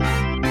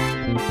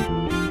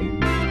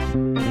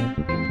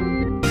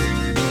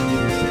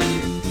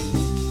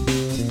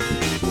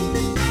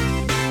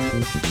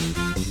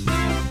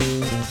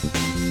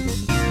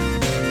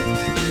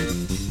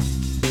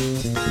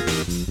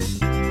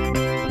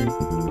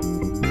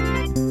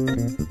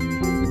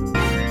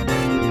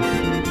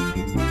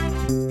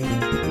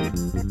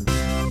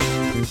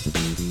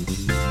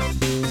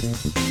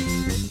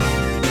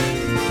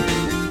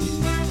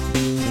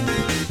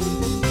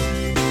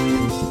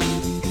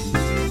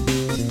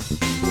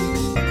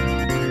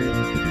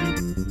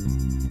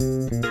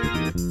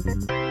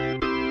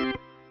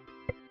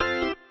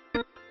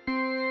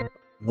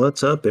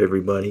What's up,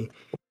 everybody?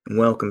 And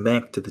welcome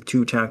back to the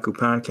Tutaku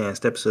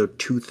Podcast, episode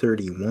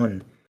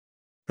 231.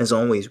 As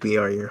always, we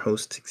are your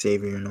hosts,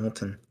 Xavier and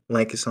Alton.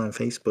 Like us on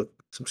Facebook,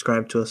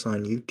 subscribe to us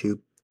on YouTube,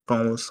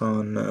 follow us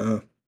on,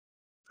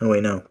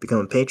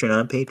 become a patron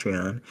on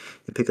Patreon,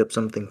 and pick up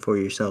something for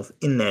yourself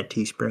in that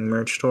Teespring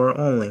merch store.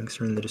 All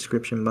links are in the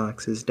description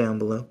boxes down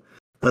below.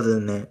 Other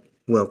than that,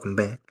 welcome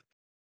back.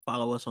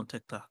 Follow us on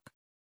TikTok.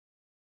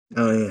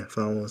 Oh yeah,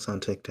 follow us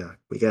on TikTok.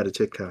 We got a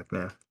TikTok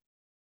now.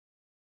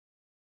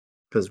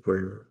 Because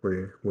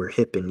we're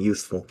hip and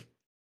youthful.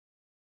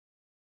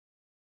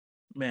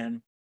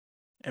 Man,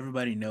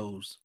 everybody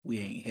knows we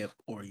ain't hip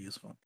or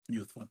useful.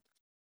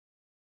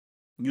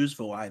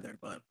 Useful either,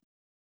 but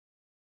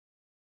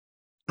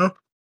Oh.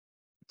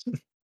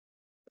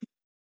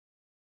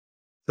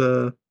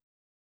 It's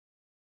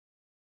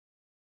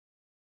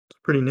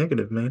pretty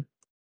negative, man.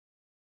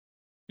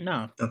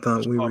 no. I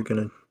thought we were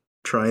gonna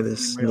try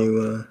this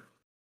new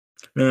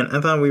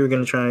I thought we were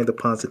gonna try the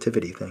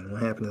positivity thing.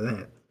 What happened to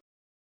that?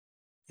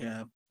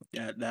 Yeah,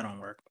 that don't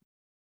work.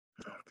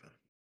 Okay.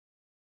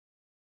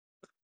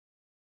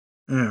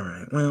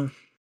 Alright, well,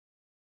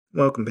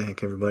 welcome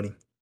back, everybody.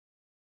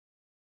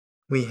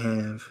 We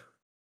have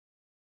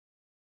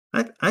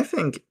I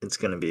think it's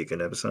gonna be a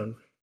good episode.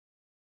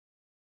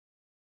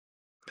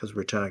 Because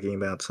we're talking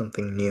about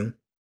something new.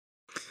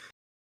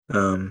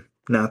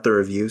 Not the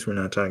reviews, we're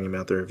not talking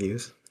about the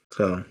reviews.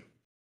 But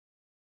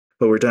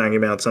we're talking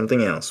about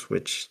something else,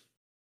 which,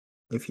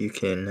 if you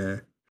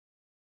can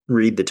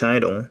read the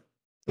title,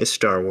 is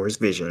Star Wars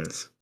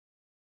Visions.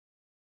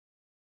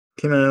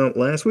 Came out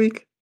last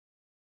week?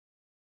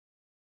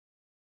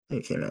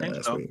 It came out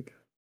last week.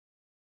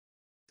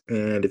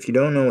 And if you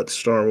don't know what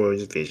Star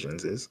Wars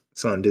Visions is,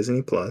 it's on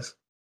Disney Plus.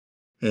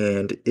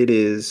 And it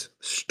is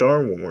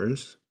Star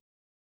Wars.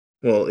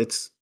 Well,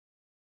 it's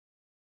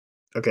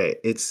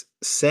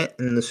set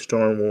in the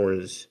Star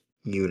Wars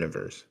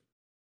universe.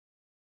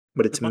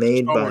 But it's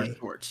made by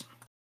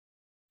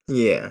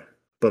yeah,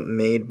 but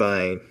made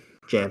by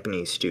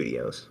Japanese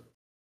studios.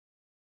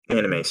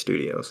 Anime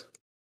studios.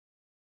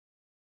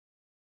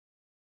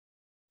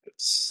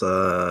 It's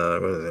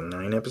what is it,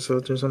 9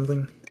 episodes or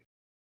something?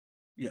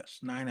 Yes,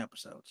 9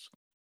 episodes.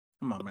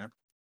 Come on, man.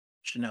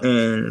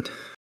 And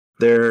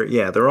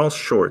they're all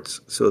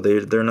shorts, so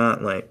they're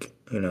not like,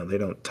 they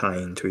don't tie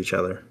into each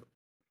other.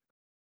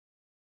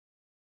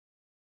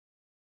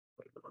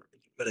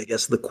 But I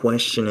guess the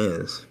question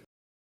is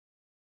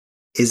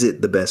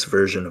it the best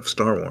version of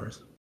Star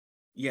Wars?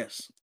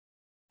 Yes.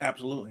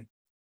 Absolutely.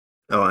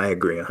 Oh, I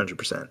agree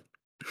 100%.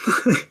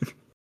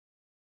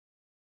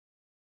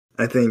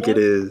 I think it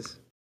is.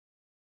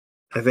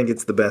 I think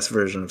it's the best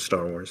version of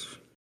Star Wars,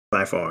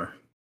 by far.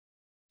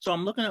 So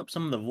I'm looking up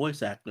some of the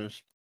voice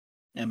actors,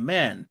 and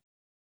man,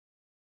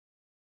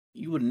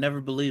 you would never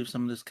believe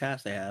some of this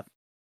cast they have.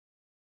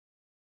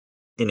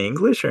 In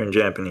English or in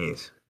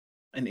Japanese?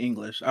 In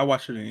English. I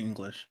watched it in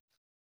English.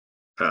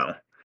 Oh,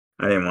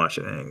 I didn't watch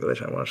it in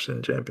English. I watched it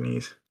in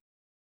Japanese.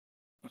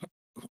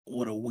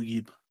 What a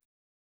weeb.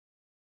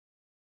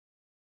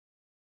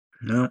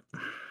 No,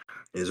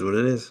 is what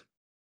it is.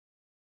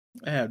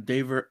 I have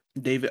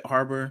David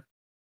Harbour,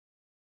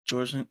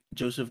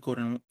 Joseph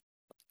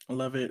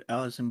Gordon-Levitt,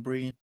 Alison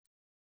Brie.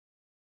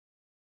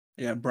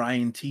 Yeah,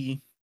 Brian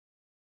T.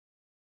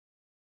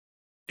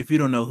 If you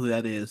don't know who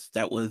that is,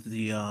 that was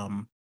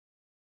the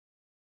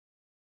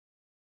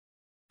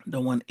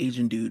one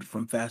Asian dude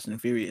from Fast and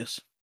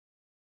Furious.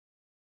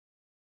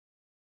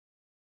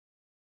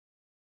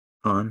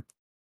 Han?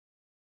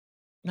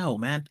 No,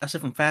 man. I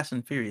said from Fast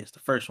and Furious, the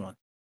first one.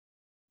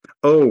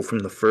 Oh, from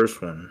the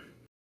first one.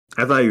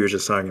 I thought you were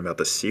just talking about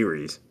the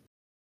series.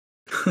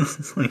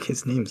 It's like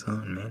his name's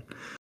Han, man.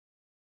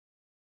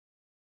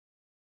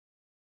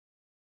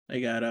 They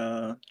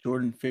got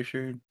Jordan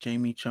Fisher,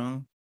 Jamie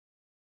Chung.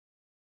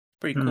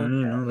 Pretty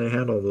cool. They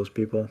had all those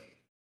people.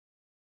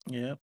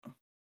 Yep.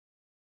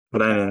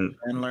 But I didn't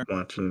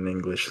watch it in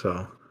English,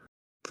 so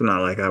it's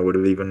not like I would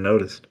have even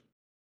noticed.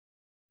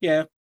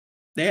 Yeah.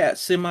 They had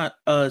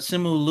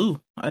Simu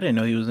Liu. I didn't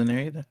know he was in there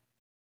either.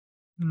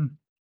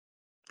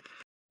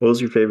 What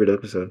was your favorite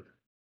episode?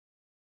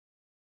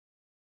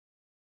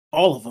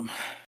 All of them.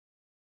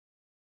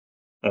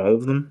 All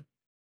of them?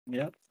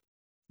 Yep.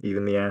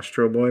 Even the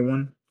Astro Boy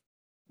one?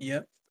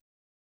 Yep.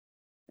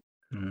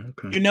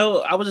 Okay.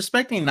 I was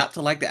expecting not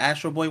to like the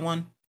Astro Boy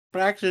one,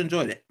 but I actually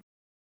enjoyed it.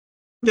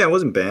 Yeah, it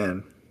wasn't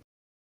bad.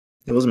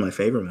 It wasn't my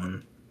favorite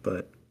one, but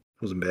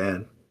it wasn't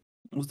bad.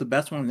 It was the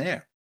best one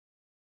there.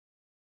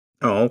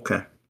 Oh,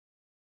 okay.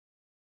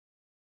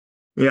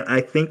 Yeah,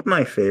 I think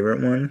my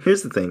favorite one...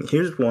 Here's the thing.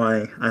 Here's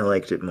why I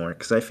liked it more,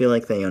 because I feel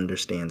like they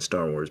understand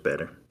Star Wars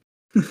better.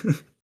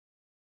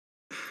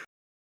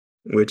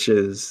 Which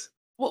is...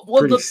 Well,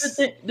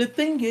 the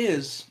thing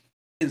is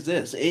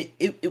this.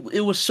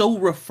 It was so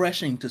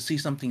refreshing to see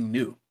something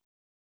new.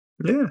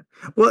 Yeah.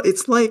 Well,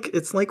 it's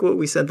like what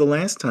we said the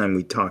last time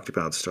we talked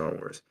about Star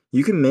Wars.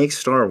 You can make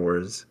Star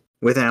Wars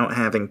without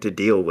having to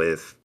deal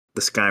with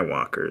the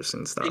Skywalkers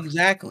and stuff.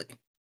 Exactly.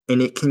 And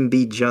it can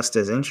be just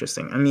as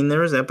interesting. I mean, there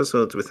was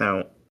episodes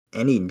without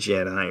any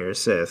Jedi or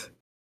Sith.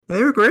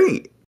 They were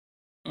great.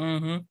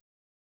 Mm-hmm.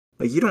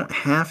 Like, you don't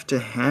have to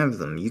have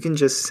them. You can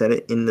just set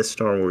it in the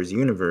Star Wars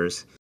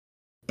universe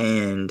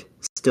and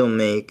still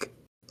make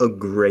a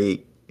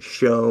great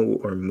show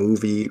or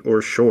movie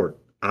or short,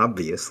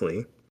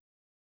 obviously.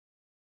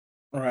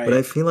 But I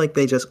Right. feel like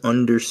they just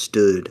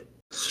understood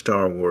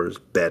Star Wars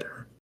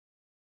better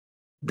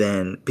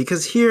than,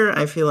 because here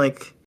I feel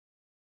like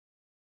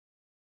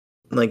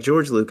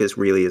George Lucas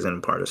really isn't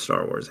a part of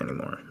Star Wars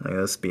anymore. Like,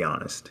 let's be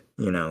honest.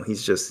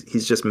 He's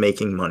just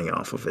making money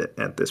off of it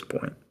at this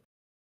point.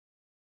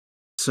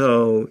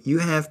 So you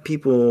have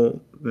people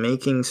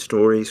making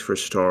stories for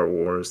Star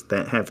Wars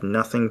that have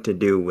nothing to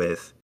do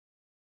with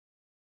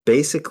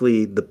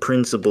basically the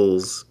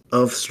principles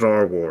of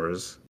Star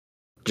Wars,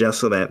 just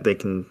so that they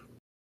can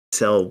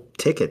sell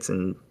tickets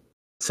and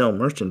sell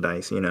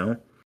merchandise, and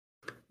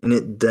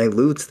it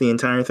dilutes the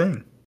entire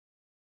thing.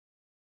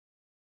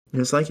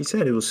 And it's like you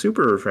said, it was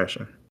super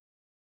refreshing.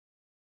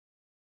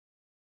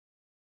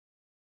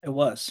 It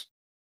was.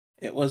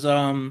 It was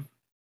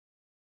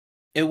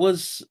it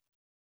was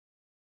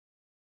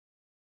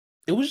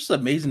it was just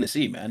amazing to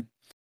see, man.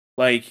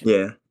 Like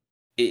Yeah.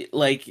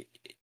 like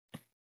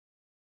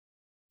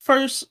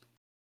first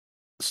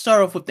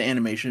start off with the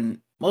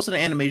animation. Most of the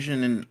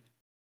animation in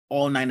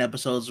all 9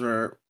 episodes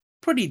were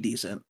pretty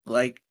decent.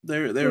 Like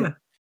Yeah.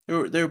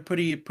 they're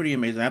pretty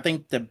amazing. I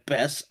think the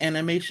best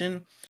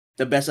animation,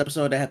 the best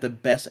episode that had the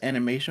best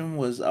animation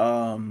was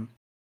The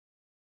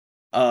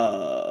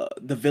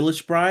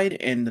Village Bride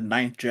and The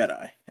Ninth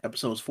Jedi,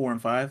 episodes 4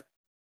 and 5.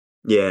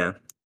 Yeah.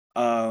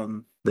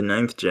 Um The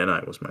Ninth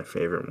Jedi was my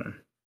favorite one.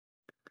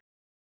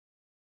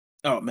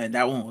 oh man,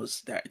 that one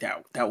was that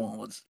one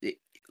was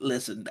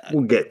listen,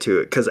 We'll get to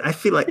it, because I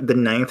feel like the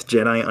Ninth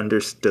Jedi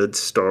understood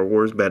Star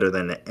Wars better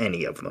than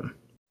any of them.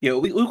 yo,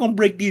 we're gonna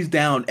break these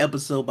down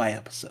episode by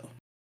episode.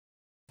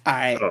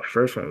 Alright. Oh,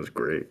 first one was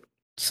great.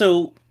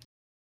 So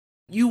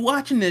you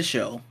watching this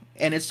show,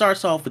 and it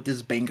starts off with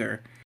this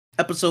banger,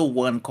 episode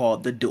 1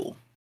 called The Duel.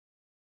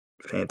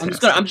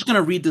 Fantastic. I'm just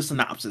gonna read the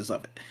synopsis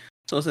of it.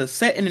 So it says,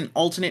 set in an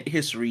alternate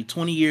history,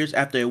 20 years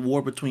after a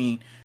war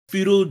between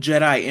feudal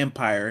Jedi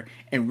Empire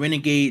and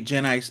renegade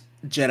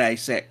Jedi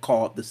sect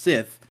called the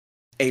Sith,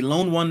 a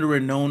lone wanderer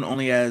known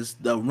only as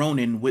the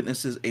Ronin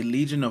witnesses a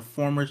legion of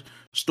former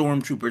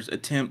stormtroopers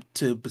attempt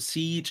to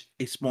besiege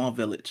a small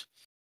village.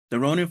 The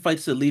Ronin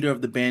fights the leader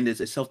of the bandits,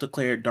 a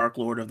self-declared Dark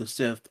Lord of the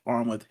Sith,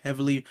 armed with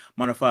heavily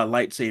modified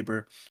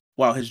lightsaber,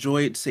 while his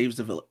droid saves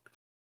the village.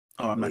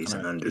 Oh, I'm Well, not he's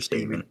an gonna keep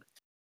understatement.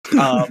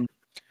 saving.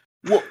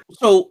 Well,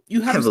 so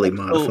you have Heavily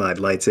modified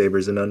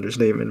lightsabers, an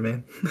understatement,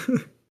 man.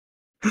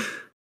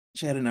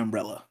 She had an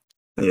umbrella.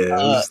 Yeah, it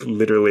was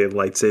literally a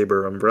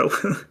lightsaber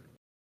umbrella.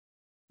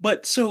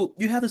 But so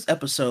you have this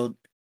episode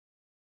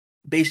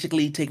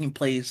basically taking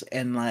place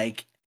in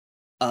like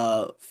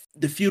the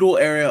feudal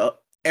era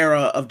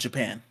of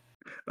Japan.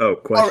 Oh,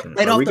 question.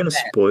 Right Are off we the going to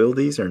bat. spoil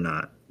these or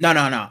not? No.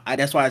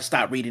 That's why I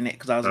stopped reading it,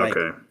 because I was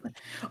Okay. like,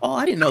 oh,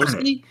 I didn't know.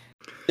 Alright. See,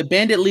 the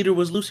bandit leader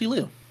was Lucy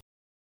Liu.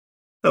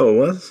 Oh, it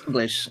was?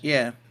 English,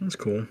 yeah. That's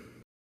cool.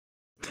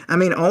 I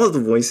mean, all of the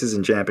voices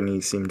in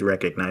Japanese seemed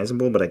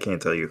recognizable, but I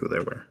can't tell you who they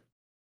were.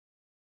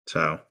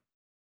 So,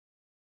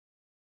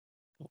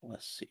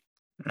 Let's see.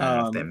 I don't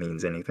know if that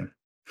means anything.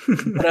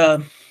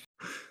 But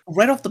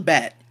right off the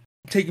bat,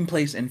 taking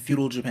place in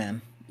feudal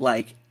Japan,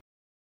 like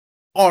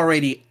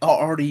already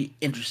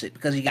interested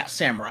because you got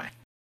samurai.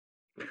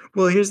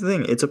 Well, here's the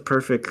thing. It's a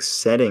perfect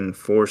setting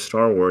for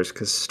Star Wars,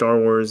 because Star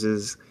Wars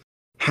is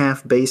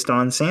half based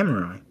on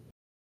samurai.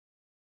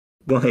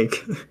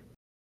 Like,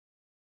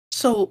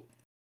 So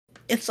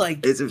it's like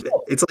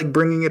it's like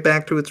bringing it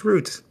back to its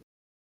roots.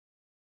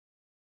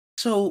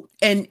 so,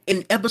 and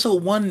in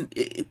episode 1,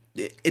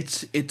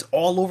 it's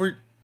all over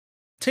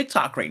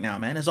TikTok right now,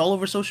 man. It's all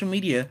over social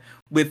media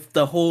with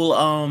the whole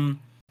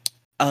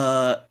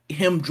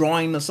him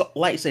drawing the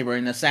lightsaber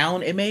and the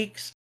sound it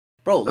makes,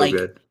 bro. So Like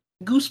good.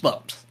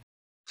 goosebumps.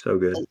 So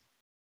good.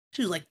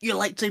 She was like, "Your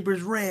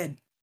lightsaber's red."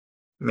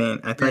 Man,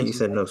 I thought you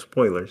said no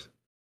spoilers.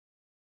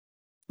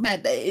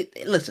 Man,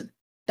 listen,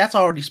 that's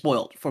already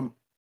spoiled for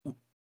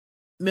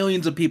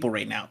millions of people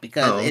right now,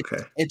 because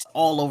okay. it's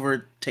all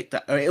over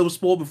TikTok. It was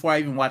spoiled before I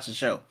even watched the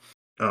show.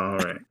 Oh, all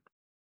right.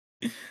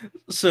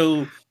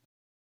 So,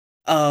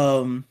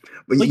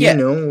 but yeah.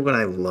 know what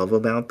I love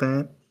about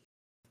that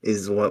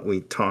is what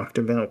we talked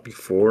about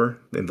before,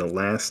 in the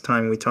last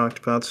time we talked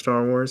about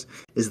Star Wars,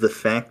 is the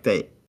fact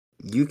that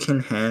you can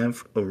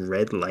have a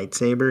red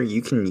lightsaber,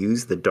 you can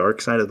use the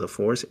dark side of the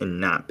Force and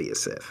not be a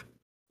Sith.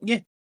 Yeah.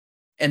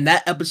 And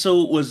that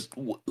episode was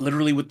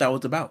literally what that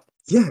was about.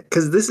 Yeah,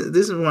 because this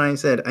is why I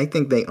said I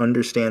think they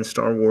understand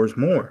Star Wars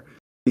more.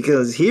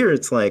 Because here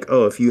it's like,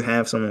 oh, if you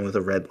have someone with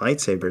a red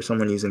lightsaber,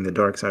 someone using the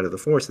dark side of the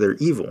Force, they're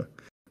evil.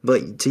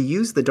 But to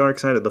use the dark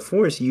side of the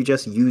Force, you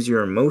just use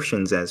your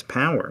emotions as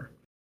power.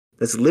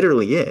 That's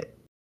literally it.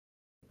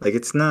 Like,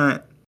 it's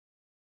not...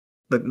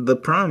 The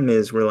problem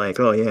is, we're like,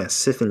 oh yeah,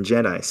 Sith and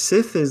Jedi.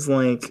 Sith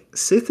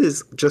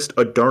is just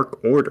a dark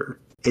order.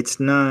 It's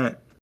not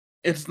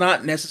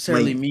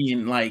necessarily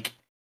mean like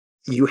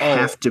you Oh,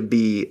 have to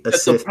be a the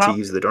Sith to problem.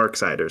 use the dark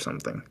side or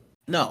something,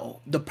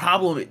 No, the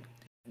problem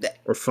that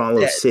or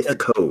follow that Sith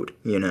code.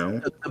 You know?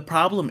 the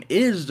problem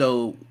is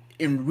though,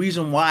 and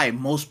reason why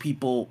most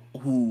people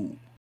who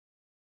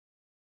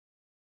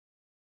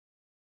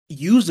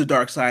use the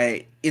dark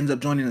side ends up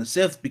joining the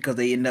Sith because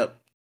they end up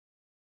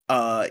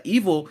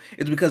evil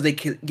is because they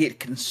get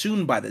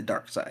consumed by the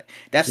dark side.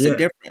 That's the Yeah,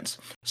 difference.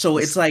 So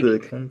it's it's like the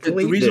the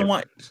complete reason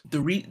why difference.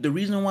 the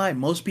reason why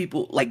most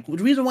people like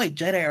the reason why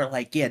Jedi are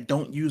like, yeah,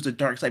 don't use the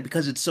dark side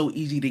because it's so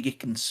easy to get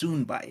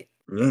consumed by it.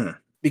 Yeah,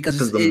 Because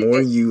because the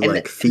more you like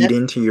and feed that's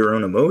into your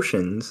own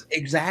emotions,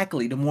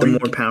 exactly the the more you more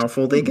get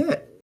powerful they consumed.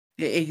 get.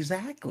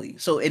 Exactly.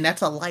 So and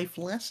that's a life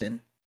lesson.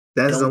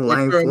 That is a Don't let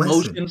your life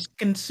lesson. emotions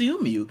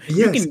consume you.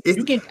 Yes, You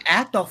it. can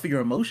act off of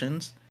your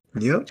emotions.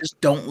 Yep, Just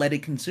don't let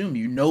it consume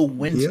you. Know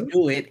when to yep,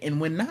 do it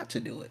and when not to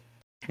do it.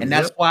 And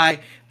that's yep. why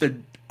the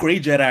Grey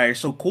Jedi are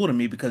so cool to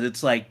me because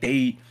it's like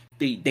they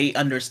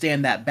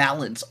understand that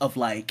balance of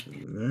like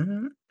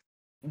Mhm.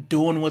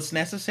 doing what's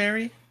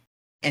necessary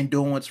and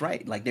doing what's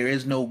right. Like there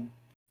is no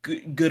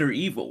good or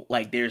evil.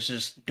 Like there's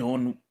just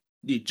doing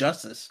the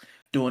justice,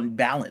 doing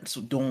balance,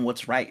 doing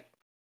what's right.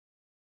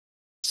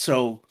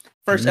 So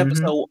first Mhm.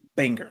 episode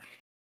banger.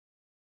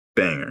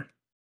 Banger,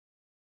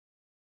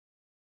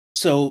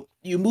 So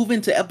you move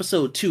into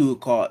episode 2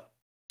 called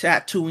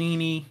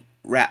Tatooine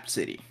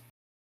Rhapsody.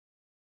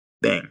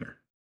 banger.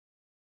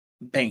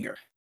 Banger.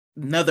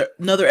 Another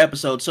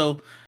episode.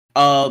 So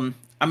I'm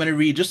gonna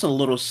read just a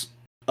little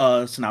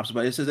synopsis,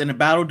 but it says in a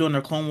battle during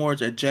the Clone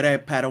Wars, a Jedi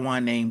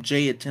Padawan named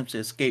Jay attempts to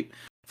escape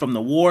from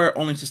the war,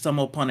 only to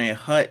stumble upon a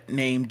Hutt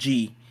named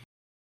G.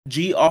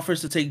 G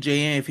offers to take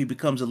Jay in if he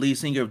becomes the lead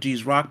singer of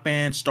G's rock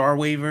band, Star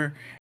Waver,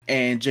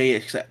 and Jay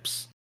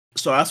accepts.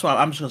 So that's why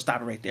I'm just gonna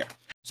stop it right there.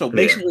 So Yeah.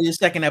 basically, the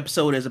second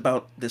episode is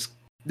about this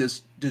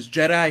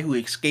Jedi who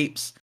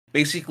escapes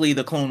basically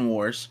the Clone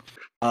Wars,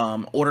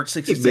 Order He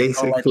 66,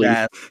 all that basically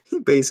jazz. he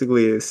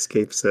basically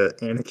escapes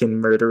Anakin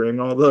murdering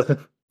all the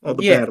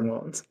Yeah,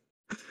 Padawans.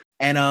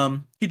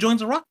 and he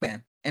joins a rock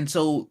band, and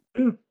so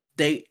Yeah.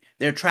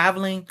 they're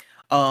traveling.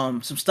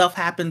 Some stuff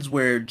happens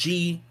where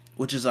G,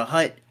 which is a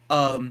Hutt,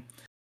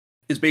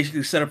 is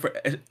basically set up for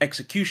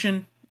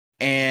execution,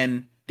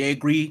 and they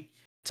agree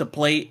to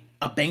play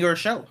a banger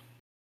show.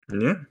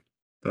 Yeah.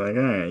 Like,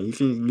 all right,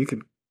 you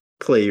could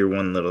play your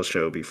one little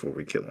show before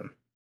we kill him.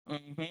 Hmm.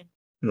 And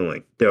they're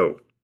like,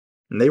 dope.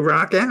 And they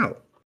rock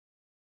out.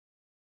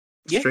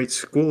 Yeah, Straight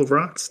School of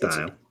Rock it's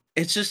style.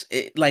 it's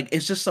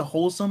just a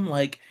wholesome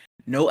like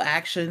no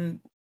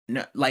action,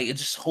 no, like it's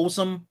just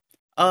wholesome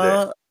Yeah.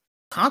 uh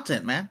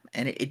content, man,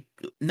 and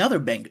another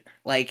banger.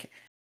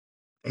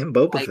 And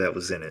Boba Like Fett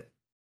was in it.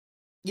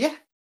 yeah,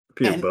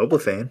 If you're a and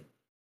Boba fan.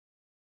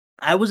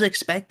 I was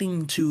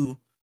expecting to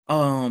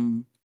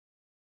um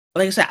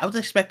like I said, I was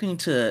expecting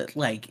to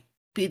like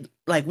be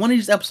like one of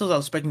these episodes. I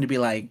was expecting to be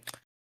like,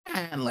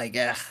 man,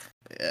 Yeah.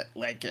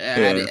 like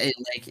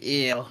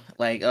ew,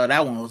 like oh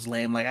that one was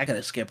lame. Like I could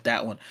have skipped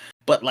that one.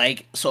 But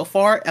like so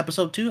far,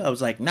 episode 2, I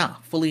was like, nah,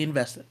 fully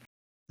invested.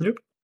 Yep.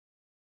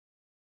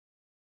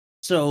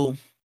 So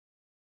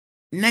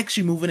next,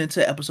 you moving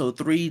into episode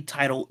 3,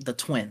 titled "The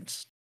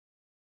Twins,"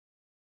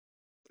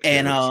 Good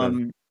and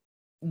episode.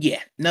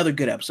 yeah, another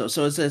good episode.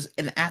 So it says,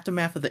 in the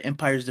aftermath of the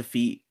Empire's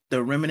defeat,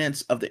 the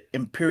remnants of the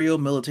Imperial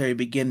military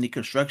begin the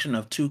construction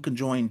of 2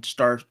 conjoined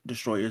star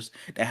destroyers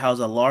that house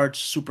a large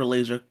super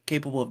laser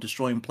capable of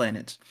destroying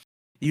planets.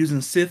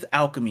 Using Sith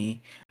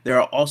alchemy, they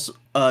are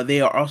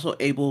also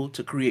able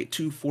to create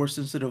 2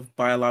 force-sensitive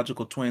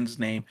biological twins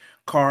named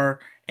Kar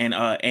and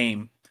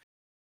Aim,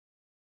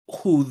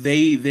 who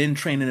they then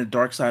train in the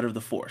dark side of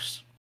the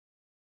Force.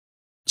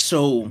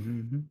 So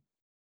Hmm.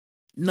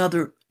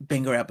 another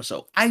banger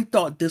episode. I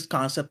thought this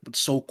concept was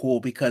so cool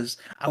because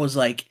I was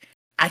like,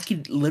 I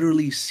could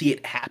literally see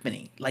it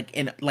happening. Like,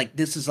 and like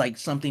this is like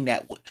something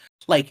that,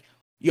 like,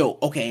 yo,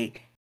 okay,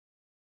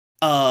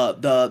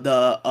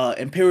 the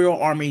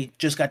Imperial army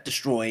just got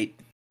destroyed.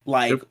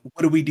 Like, Yep.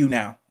 what do we do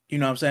now? You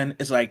know what I'm saying?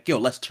 It's like, yo,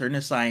 let's turn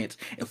to science.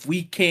 If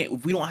we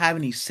don't have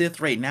any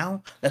Sith right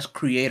now, let's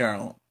create our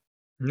own.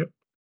 Yep.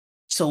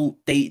 So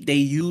they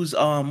use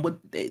what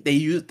they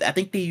use. I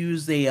think they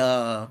use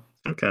a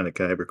Some kind of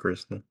kyber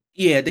crystal.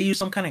 yeah, they use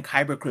some kind of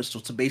kyber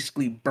crystal to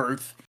basically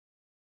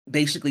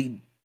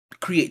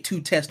create 2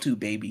 test tube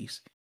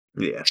babies.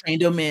 Yeah.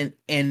 Trained them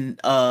in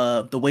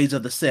the ways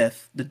of the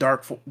Sith, the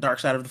dark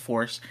side of the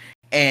Force,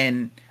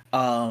 and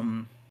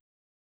um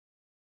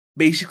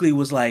basically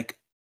was like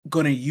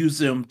gonna use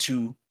them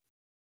to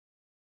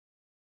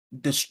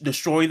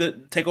destroy the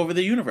take over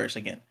the universe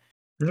again.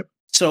 Yep.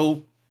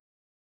 So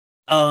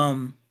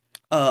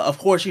of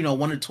course, you know,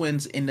 one of the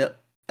twins end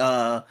up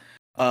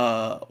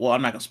well,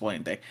 I'm not gonna spoil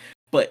anything,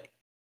 but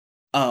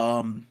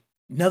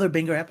another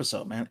banger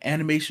episode, man.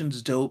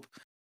 Animation's dope.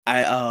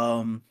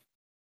 I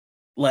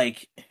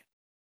like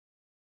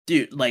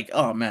dude, like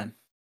oh man.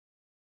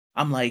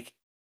 I'm like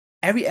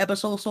every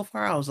episode so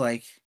far I was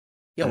like,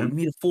 yo, we Mhm.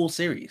 need a full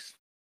series.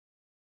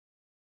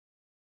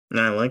 And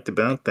I liked Like,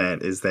 about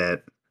that is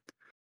that,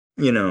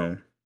 you know,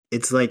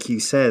 it's like you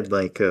said,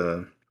 like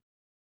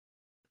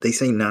they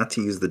say not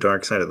to use the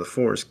dark side of the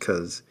Force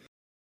because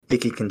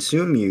it can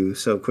consume you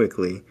so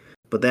quickly.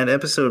 But that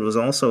episode was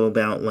also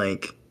about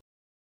like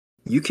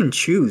you can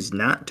choose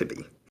not to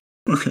be.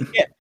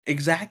 Yeah,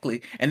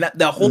 exactly. And that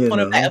the whole You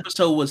point of that know?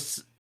 episode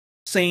was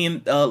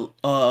saying,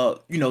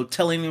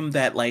 telling him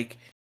that like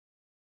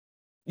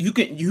you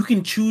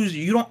can choose.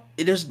 You don't.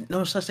 There's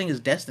no such thing as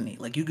destiny.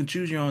 Like you can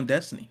choose your own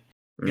destiny.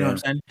 You know what Yeah. I'm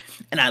saying?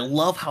 And I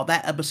love how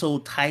that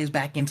episode ties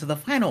back into the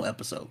final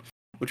episode,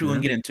 which we're gonna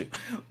Yeah. get into.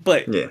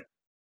 But Yeah.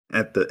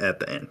 At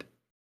the end.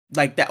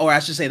 like that, or I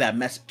should say that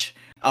message.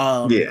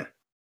 Um, Yeah.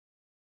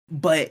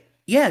 but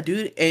yeah,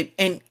 dude,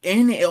 and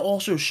it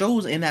also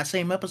shows in that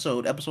same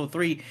episode, episode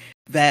 3,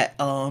 that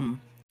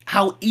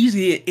how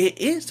easy it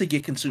is to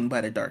get consumed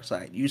by the dark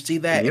side. You see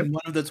that Yep. in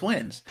one of the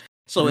twins.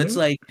 So it's Yep.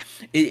 like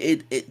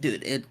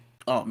dude, it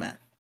oh man.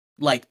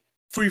 Like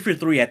 3 for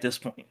 3 at this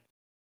point.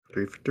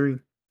 3 for 3.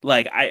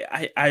 Like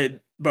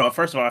bro,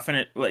 first of all, I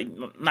finished, like,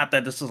 not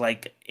that this is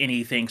like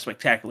anything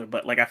spectacular,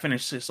 but like I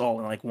finished this all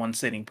in like one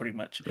sitting pretty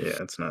much. Yeah,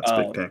 it's not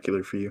Um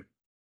spectacular for you.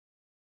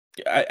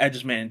 I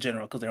just meant in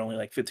general because they're only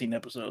like 15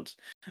 episodes,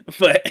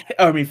 but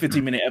I mean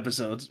 15-minute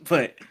episodes.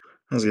 But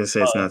I was gonna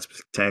say it's uh, not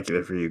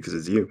spectacular for you because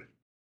it's you.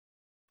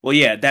 well,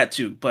 yeah, that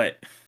too.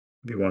 But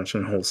Be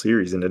watching a whole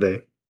series in a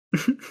day.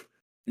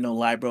 no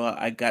lie, bro,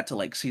 I got to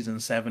like season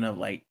 7 of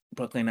like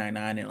Brooklyn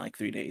Nine-Nine in like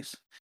 3 days.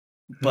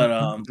 But There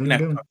we're you not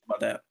gonna go. talk about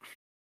that.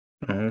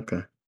 Oh,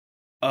 okay.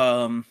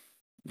 I'm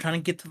trying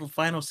to get to the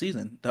final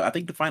season. I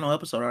think the final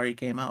episode already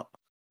came out.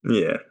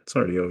 Yeah, it's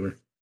already over.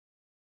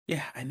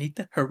 Yeah, I need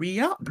to hurry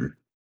up Oh,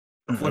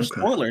 before okay.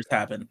 spoilers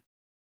happen.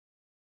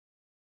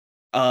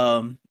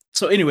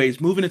 So anyways,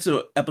 moving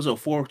into episode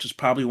 4, which is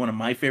probably one of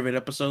my favorite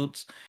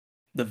episodes,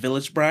 The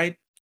Village Bride.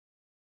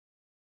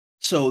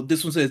 So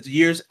this one says,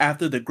 years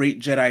after the Great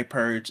Jedi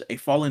Purge, a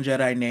fallen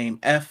Jedi named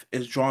F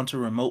is drawn to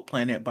a remote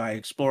planet by an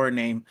explorer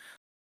named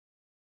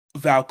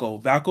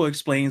Valko. Valko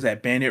explains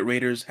that bandit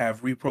raiders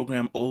have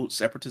reprogrammed old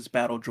separatist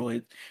battle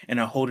droids and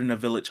are holding the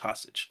village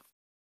hostage.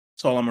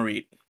 That's all I'm gonna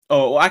read.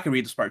 Oh, well, I can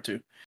read this part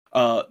too.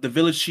 The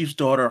village chief's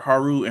daughter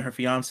Haru and her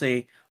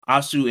fiance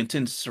Asu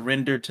intend to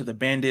surrender to the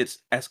bandits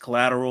as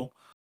collateral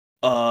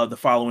the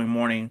following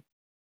morning.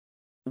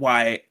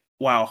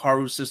 While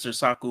Haru's sister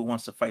Saku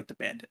wants to fight the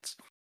bandits.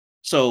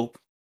 So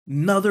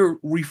another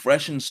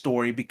refreshing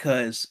story,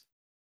 because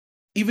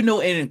even though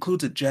it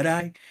includes a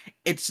Jedi,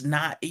 it's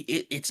not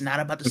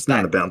about the It's not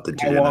Sky about the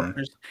Jedi.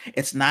 Skywalkers.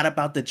 It's not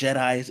about the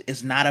Jedi's.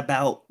 It's not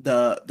about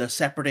the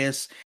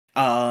separatists.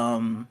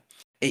 Um,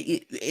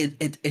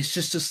 it's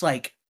just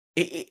like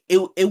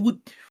it would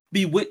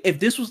be if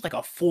this was like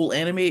a full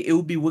anime, it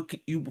would be what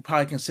you would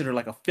probably consider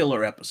like a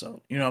filler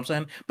episode. You know what I'm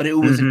saying? But it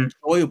was an Mm-hmm.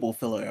 enjoyable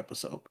filler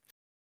episode.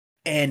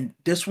 And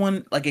this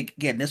one, like,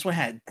 again, this one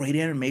had great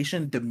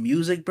animation. The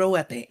music, bro,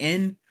 at the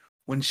end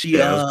when she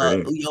Yeah, it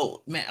was great.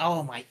 yo, man,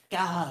 oh my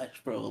gosh,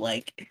 bro.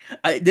 Like,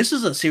 this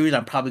is a series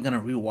I'm probably gonna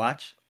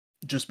rewatch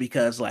just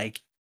because like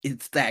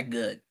it's that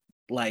good.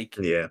 Like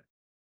Yeah.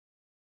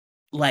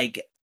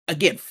 like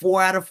again,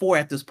 4 out of 4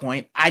 at this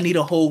point. I need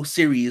a whole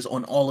series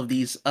on all of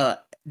these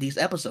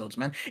episodes,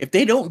 man. If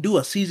they don't do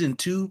a season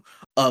 2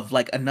 of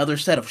like another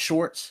set of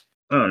shorts,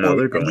 Oh or no,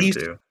 they're at going least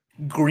to.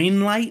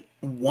 green light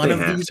one They of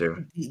have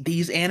to.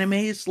 these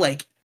animes,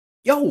 like,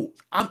 yo,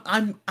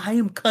 I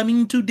am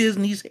coming to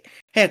Disney's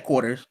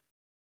headquarters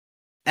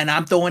and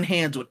I'm throwing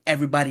hands with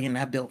everybody in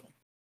that building.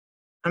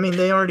 I mean,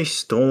 they already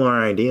stole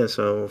our idea,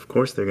 so of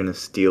course they're gonna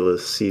steal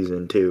us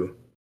season 2.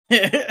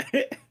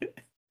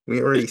 We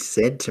already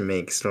said to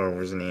make Star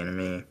Wars an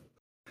anime.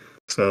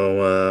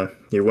 So,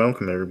 you're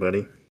welcome,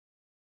 everybody.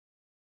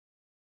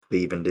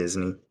 Leaving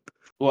Disney.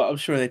 Well, I'm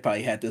sure they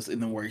probably had this in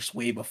the works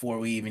way before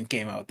we even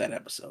came out with that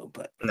episode,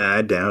 but Nah,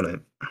 I doubt it.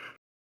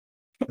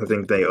 I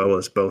think they owe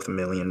us both $1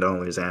 million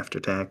after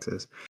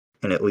taxes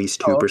and at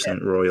least oh, okay.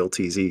 2%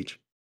 royalties each.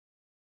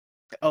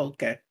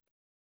 Okay.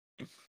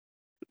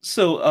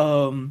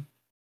 So,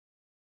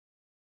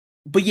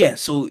 but yeah,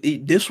 so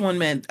this one,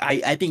 man,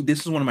 I think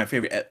this is one of my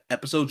favorite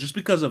episodes just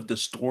because of the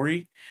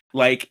story.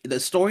 Like, the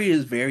story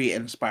is very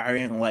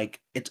inspiring. Like,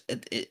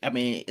 I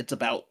mean, it's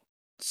about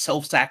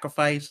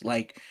self-sacrifice.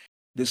 Like,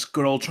 this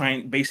girl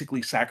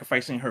basically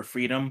sacrificing her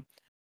freedom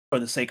for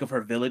the sake of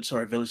her village, so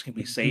her village can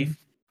be safe.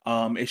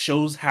 It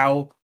shows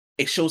how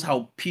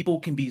people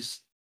can be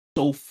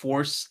so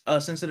force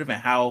sensitive,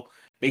 and how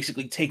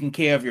basically taking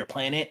care of your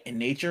planet and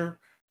nature,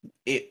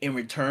 in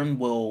return,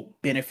 will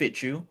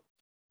benefit you.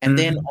 And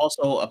then Mm-hmm.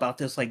 also about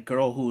this like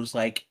girl who's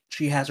like,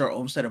 she has her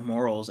own set of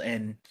morals,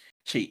 and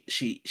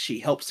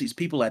she helps these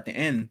people at the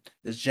end,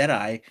 this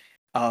Jedi,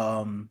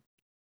 um,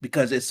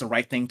 because it's the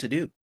right thing to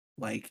do.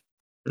 Like,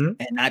 Mm-hmm.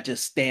 and not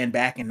just stand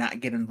back and not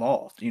get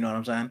involved. You know what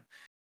I'm saying?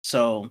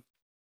 So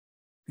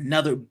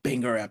another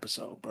banger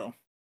episode, bro.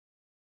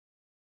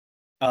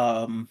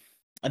 Um,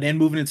 and then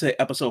moving into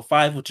episode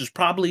 5, which is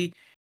probably,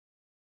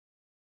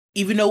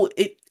 even though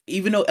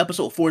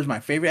episode 4 is my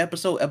favorite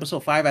episode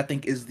 5 I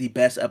think is the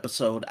best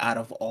episode out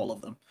of all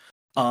of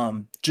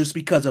them. Just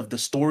because of the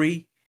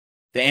story,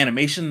 the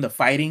animation, the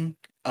fighting,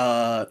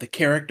 the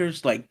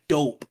characters, like,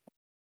 dope.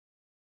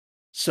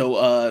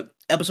 So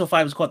episode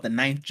 5 is called The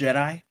Ninth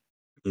Jedi.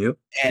 Yep.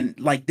 And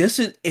like this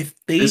is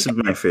This is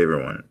my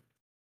favorite one.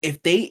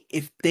 if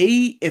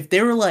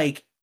they were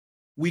like,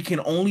 we can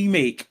only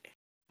make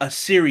a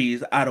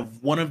series out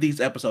of one of these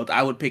episodes,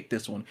 I would pick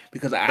this one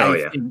because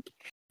I think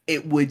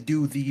it would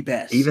do the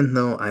best. Even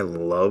though I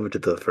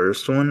loved the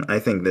first one, I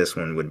think this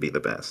one would be the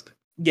best.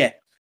 Yeah.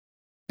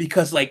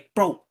 Because like,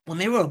 bro, when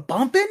they were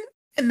bumping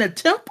in the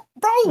temple,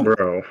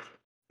 bro.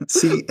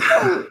 See,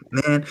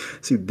 man,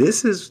 see,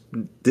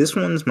 this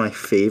one's my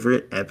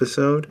favorite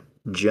episode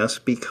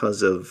just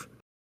because of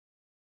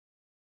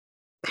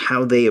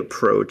how they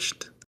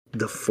approached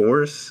the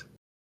Force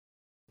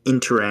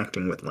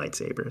interacting with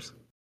lightsabers.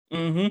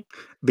 Mm-hmm.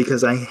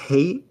 Because I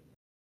hate,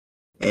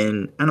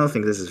 and I don't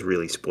think this is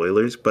really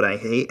spoilers, but I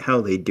hate how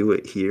they do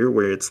it here,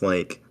 where it's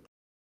like,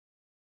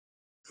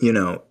 you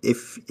know,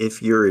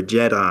 if you're a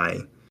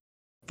Jedi,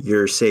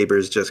 your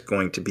saber's just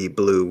going to be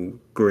blue,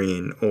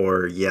 green,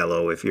 or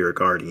yellow if you're a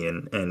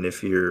Guardian, and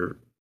if you're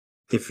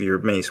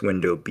Mace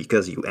Windu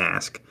because you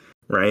ask,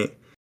 right?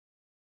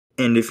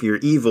 And if you're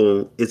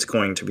evil, it's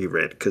going to be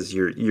red because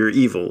you're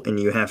evil and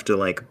you have to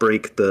like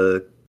break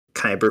the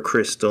kyber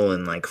crystal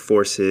and like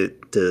force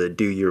it to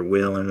do your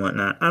will and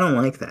whatnot. I don't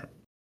like that.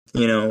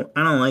 You know,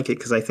 I don't like it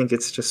because I think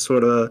it's just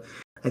sort of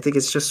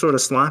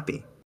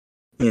sloppy.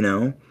 You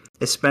know,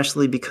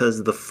 especially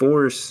because the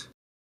Force,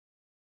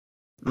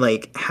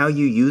 like how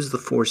you use the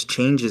Force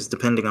changes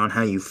depending on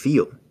how you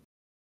feel.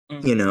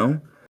 Mm-hmm. You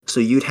know, so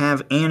you'd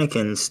have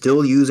Anakin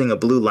still using a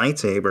blue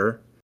lightsaber,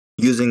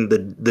 using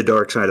the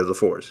dark side of the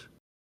Force,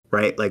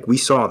 right? Like we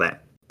saw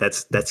that.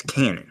 That's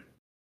canon.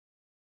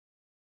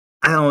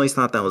 I always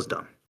thought that was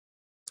dumb.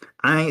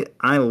 I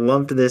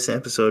loved this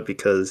episode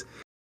because,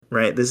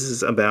 right,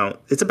 this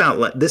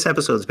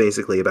episode's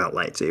basically about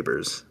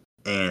lightsabers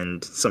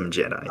and some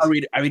Jedi.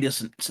 I read a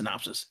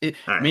synopsis.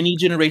 Many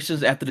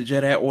generations after the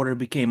Jedi Order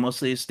became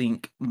mostly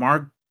extinct,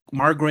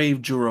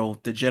 Margrave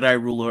Juro, the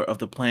Jedi ruler of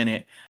the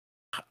planet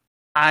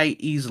High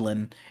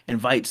Island,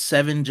 invites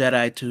 7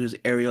 Jedi to his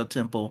aerial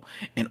temple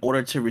in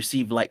order to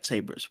receive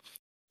lightsabers,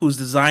 whose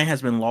design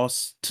has been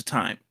lost to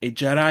time. A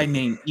Jedi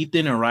named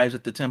Ethan arrives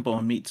at the temple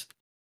and meets...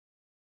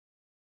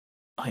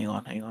 Hang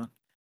on.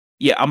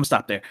 Yeah, I'm gonna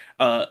stop there.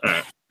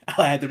 I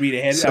had to read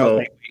ahead. So, I was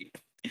like, wait.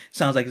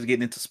 Sounds like it's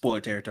getting into spoiler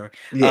territory.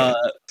 Yeah.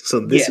 So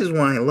this is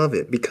why I love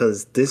it,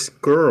 because this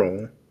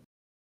girl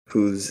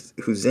who's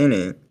in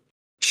it,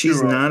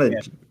 she's not a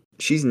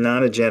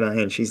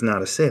Jedi and she's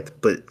not a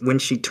Sith, but when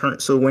she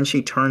turns the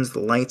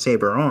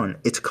lightsaber on,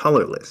 it's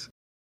colorless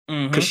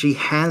because she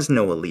has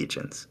no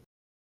allegiance.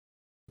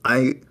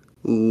 I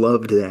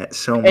loved that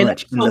so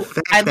much, and the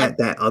fact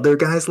that other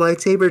guy's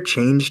lightsaber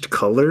changed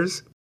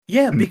colors.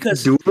 Yeah,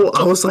 because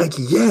I was like,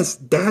 yes,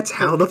 that's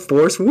how the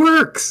Force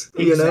works.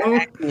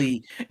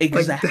 Exactly. Like,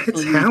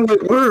 that's how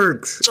it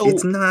works. So,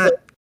 it's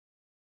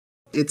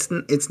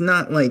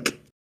not like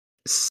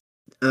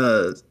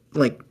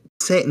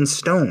set in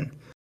stone.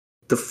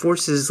 The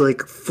Force is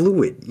like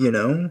fluid, you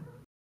know.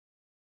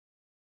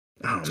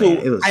 Oh so man,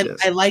 it was.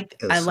 I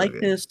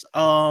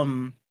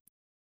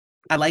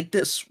like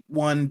this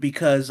one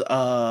because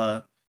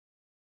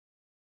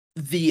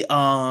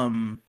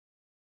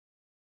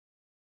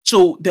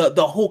so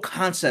the whole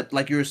concept,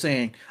 like you were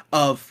saying,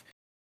 of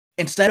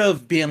instead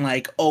of being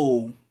like,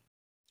 oh,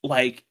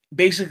 like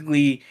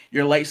basically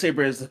your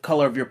lightsaber is the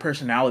color of your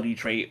personality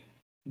trait,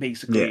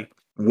 basically. Yeah.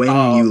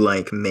 When you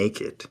like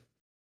make it.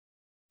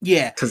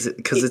 Yeah. Because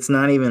it's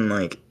not even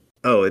like,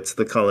 oh, it's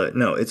the color.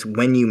 No, it's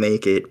when you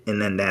make it and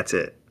then that's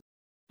it.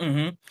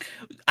 Mm-hmm.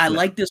 I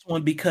like this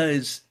one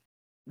because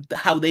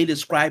how they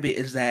describe it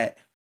is that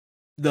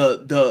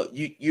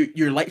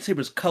your lightsaber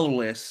is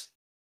colorless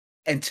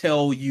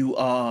until you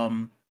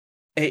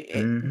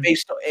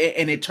based on,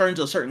 and it turns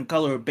a certain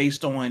color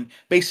based on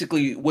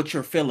basically what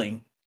you're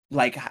feeling,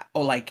 like,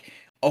 or like,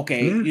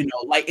 okay, you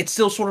know, like it's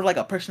still sort of like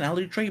a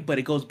personality trait, but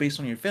it goes based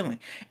on your feeling.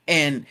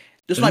 And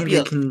this might be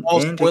a small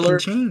spoiler,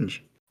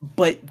 change.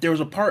 But there was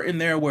a part in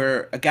there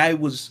where a guy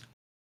was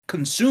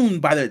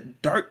consumed by the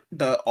dark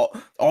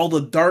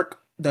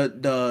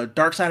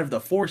side of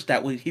the Force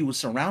that he was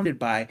surrounded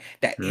by,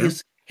 that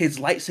his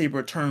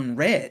lightsaber turned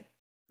red.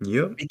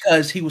 Yep.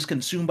 Because he was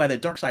consumed by the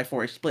dark side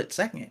for a split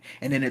second,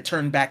 and then it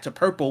turned back to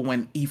purple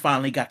when he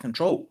finally got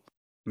control.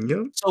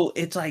 Yep. So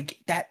it's like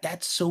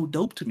that's so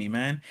dope to me,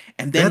 man.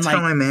 And then that's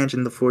how I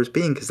imagine the Force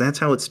being, because that's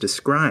how it's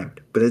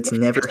described, but it's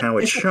never how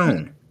it's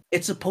shown.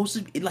 It's supposed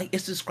to be like,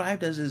 it's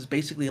described as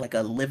basically like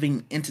a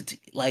living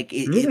entity. Like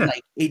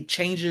it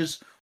changes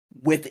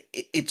with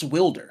its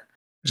wielder.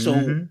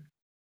 So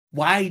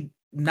why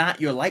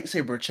not your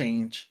lightsaber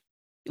change?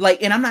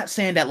 Like, and I'm not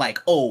saying that like,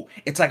 oh,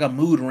 it's like a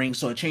mood ring,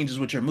 so it changes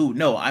with your mood.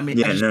 No, I mean,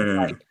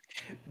 no.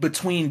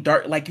 Between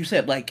dark, like you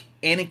said, like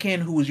Anakin,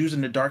 who was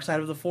using the dark side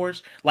of the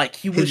Force, like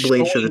he was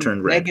showing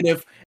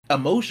negative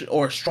emotion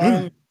or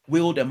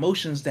strong-willed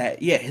emotions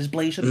that, his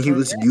blade should have turned red. He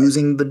was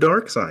using the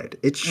dark side.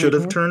 It should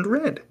have turned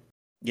red.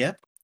 Yep.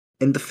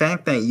 And the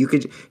fact that you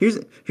could,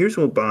 here's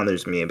what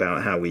bothers me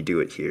about how we do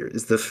it here,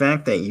 is the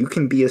fact that you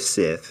can be a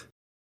Sith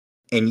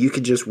and you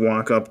could just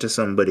walk up to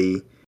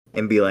somebody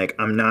and be like,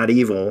 "I'm not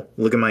evil.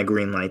 Look at my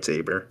green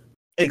lightsaber." And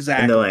they're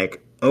Exactly.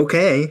 like,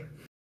 "Okay,"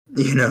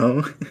 you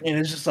know? And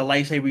it's just a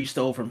lightsaber you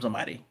stole from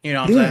somebody. You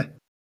know what I'm Yeah. saying?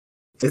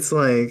 It's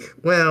like,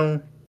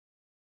 well,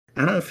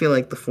 I don't feel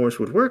like the Force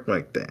would work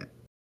like that,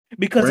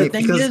 Because the right?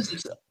 thing Because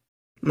is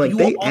like you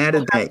will they also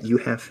added have that you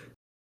have.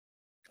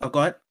 oh go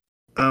ahead.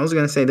 I was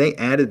gonna say they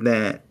added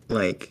that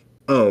like,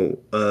 oh,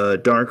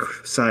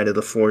 dark side of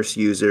the Force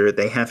user,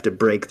 they have to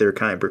break their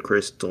kyber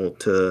crystal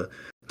to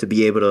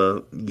be able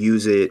to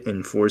use it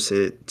and force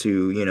it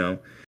to,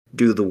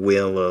 do the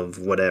will of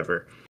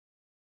whatever.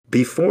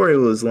 Before it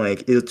was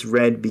like it's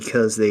red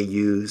because they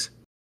use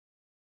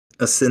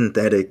a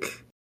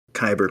synthetic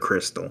kyber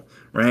crystal,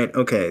 right?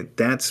 Okay,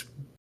 that's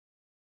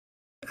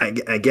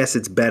I guess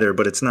it's better,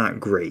 but it's not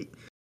great,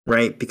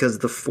 right? Because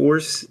the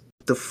Force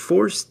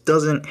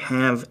doesn't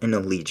have an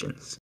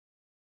allegiance,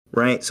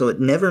 right? So it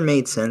never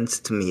made sense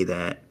to me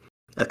that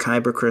a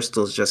kyber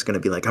crystal is just going to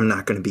be like, I'm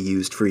not going to be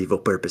used for evil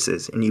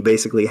purposes, and you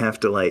basically have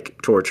to like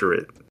torture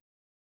it.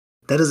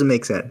 That doesn't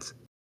make sense,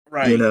 you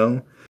Right.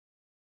 know?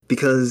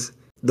 Because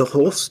the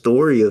whole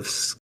story of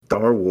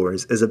Star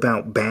Wars is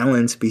about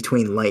balance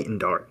between light and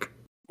dark.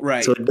 So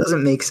Right. it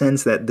doesn't make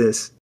sense that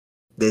this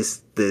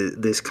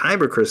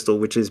kyber crystal,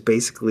 which is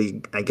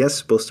basically, I guess,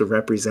 supposed to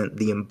represent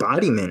the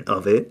embodiment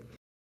of it,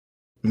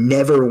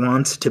 never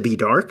wants to be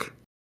dark.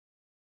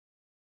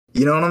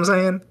 You know what I'm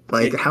saying?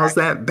 Like, how's Exactly.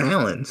 that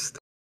balanced?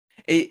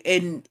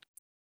 And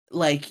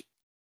like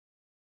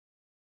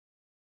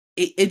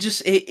it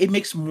just it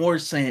makes more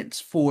sense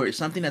for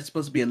something that's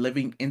supposed to be a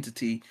living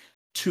entity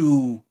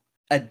to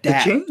To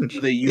adapt to change,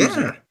 the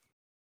user. yeah.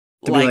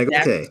 To be Like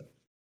like, okay,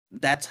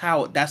 that's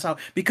how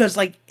because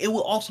like it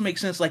will also make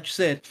sense like you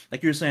said,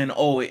 like you're saying,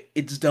 oh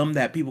it's dumb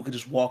that people could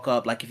just walk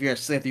up, like if you're a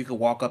Sith you could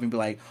walk up and be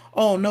like,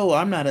 oh no,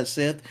 I'm not a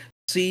Sith,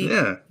 see,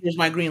 yeah, here's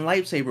my green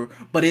lightsaber.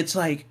 But it's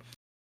like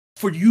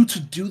for you to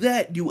do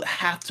that you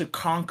have to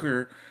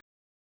conquer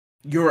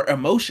your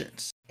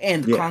emotions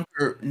and yeah,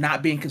 conquer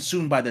not being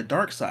consumed by the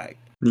dark side,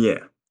 yeah,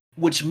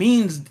 which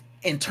means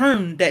in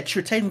turn that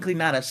you're technically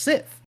not a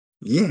Sith.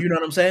 yeah, You know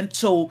what I'm saying?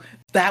 So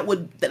that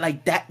would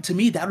like that to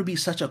me that would be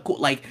such a cool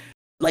like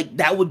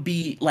that would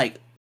be like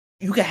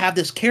you could have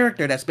this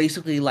character that's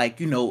basically like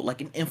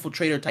like an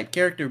infiltrator type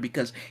character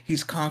because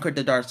he's conquered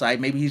the dark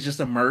side. Maybe he's just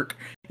a merc.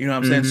 You know what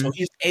I'm saying? So mm-hmm,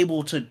 he's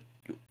able to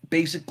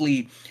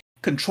basically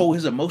control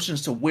his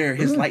emotions to where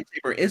his yeah,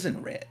 lightsaber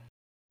isn't red.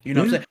 You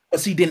know what I'm yeah, saying? But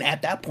see, then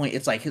at that point,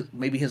 it's like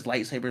maybe his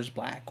lightsaber is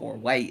black or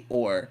white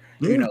or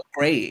yeah.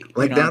 gray.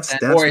 You Like know what I'm that's saying?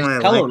 that's Or it's why I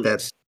like that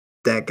colorless.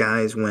 that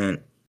guys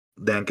went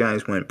that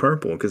guys went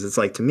purple, because it's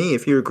like, to me,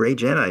 if you're a gray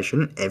Jedi,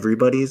 shouldn't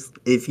everybody's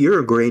if you're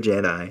a gray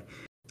Jedi,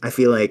 I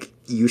feel like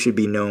you should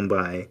be known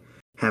by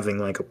having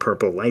like a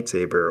purple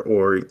lightsaber,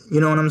 or you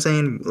know what I'm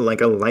saying,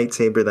 like a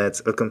lightsaber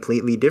that's a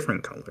completely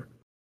different color.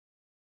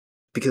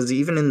 Because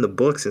even in the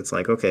books it's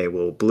like, okay,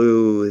 well,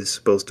 blue is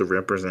supposed to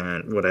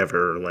represent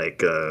whatever,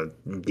 like a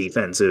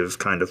defensive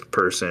kind of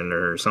person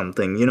or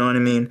something, you know what I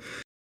mean?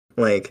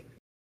 Like,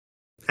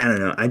 I don't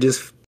know, I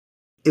just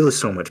it was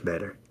so much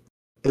better.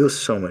 It was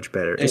so much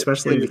better, It,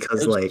 especially it, it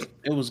because was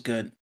it was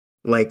good.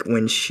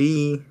 when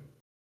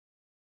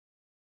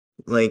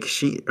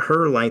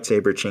her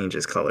lightsaber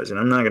changes colors, and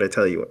I'm not going to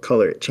tell you what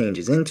color it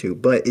changes into,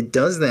 but it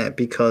does that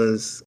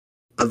because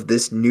of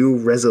this new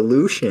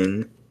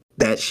resolution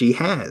that she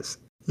has,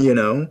 you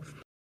know?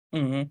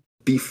 Hmm.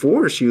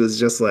 Before she was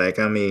just like,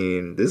 I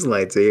mean, this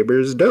lightsaber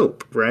is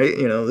dope, right?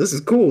 This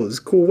is cool, this is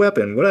a cool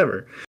weapon,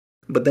 whatever.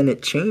 But then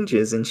it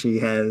changes and she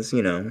has,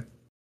 I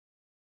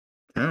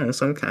don't know,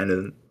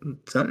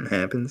 something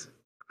happens.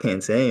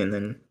 Can't say, and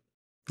then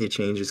it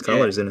changes Yeah,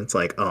 colors and it's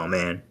like, oh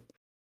man,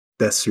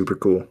 that's super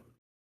cool.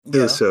 It was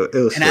yeah. And so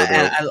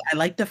dope. I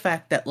like the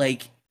fact that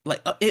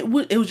it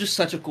was just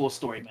such a cool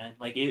story, man.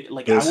 It I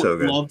was would so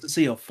good. love to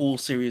see a full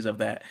series of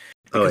that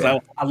Oh because yeah.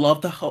 I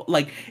love the whole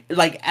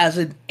as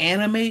an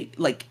anime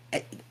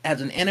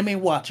as an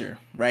anime watcher,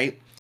 right?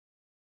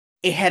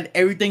 It had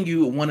everything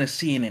you would want to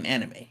see in an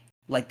anime.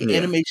 Like the Yeah.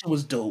 animation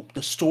was dope.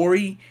 The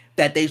story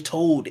that they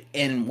told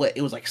in what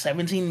it was like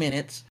 17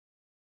 minutes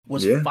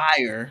was Yeah.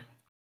 fire.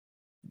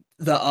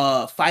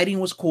 The fighting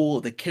was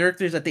cool. The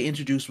characters that they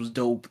introduced was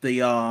dope.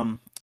 The oh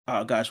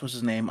gosh, what's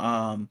his name?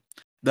 The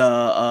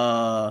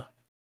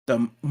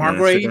Master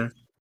Margrave. guy.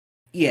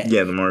 Yeah.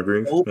 Yeah, the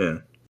Margrave. Dope. Yeah.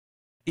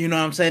 You know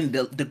what I'm saying?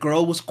 The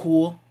girl was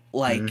cool.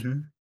 Like,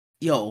 Mm-hmm.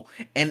 yo,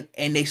 and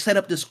they set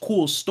up this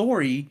cool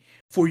story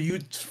for you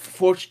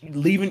for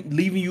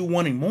leaving you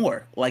wanting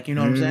more. Like, you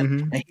know what I'm saying?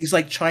 Mm-hmm. And he's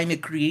like trying to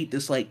create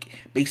this like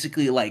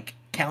basically like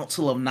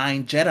Council of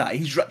Nine Jedi.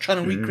 He's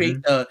trying to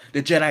recreate Mm-hmm.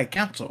 the Jedi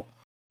Council.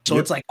 So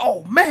it's Yep. like,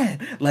 oh man,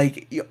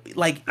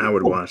 I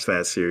would oh, watch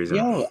that series in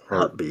a yo,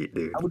 heartbeat, I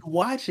dude. would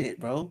watch it,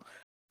 bro.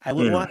 I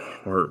would In a watch.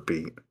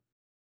 heartbeat.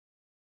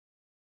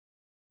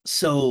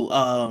 So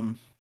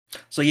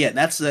so yeah,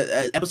 that's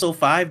episode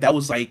 5. That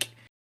was like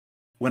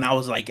when I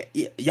was like,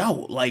 yo,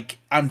 like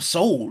I'm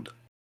sold.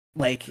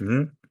 Like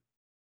Mm-hmm.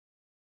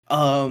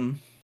 um,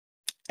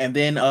 and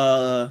then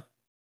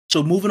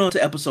so moving on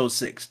to episode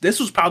 6. This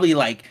was probably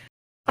like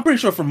I'm pretty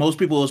sure for most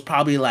people it was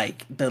probably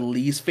like the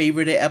least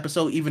favorite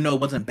episode, even though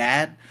it wasn't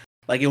bad.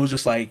 Like it was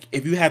just like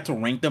if you had to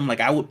rank them, like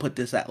I would put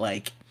this at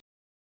like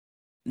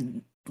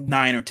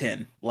 9 or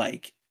 10,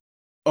 like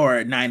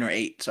or 9 or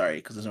 8. Sorry,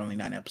 because there's only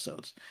 9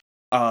 episodes.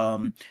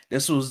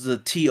 This was the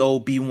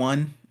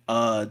TOB1.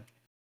 Or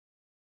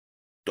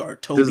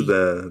This is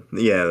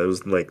Toby. it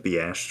was like the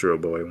Astro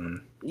Boy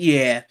one.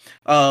 Yeah.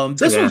 It's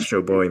This like was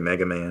Astro Boy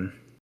Mega Man.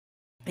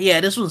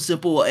 Yeah, this one's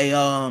simple.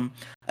 A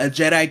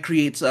Jedi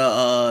creates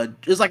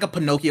it's like a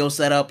Pinocchio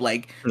setup.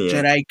 Like Yeah.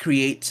 Jedi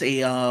creates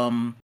a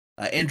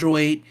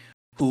android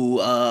who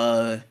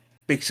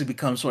basically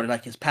becomes sort of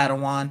like his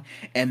Padawan.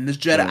 And this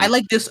Jedi, Right. I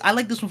like this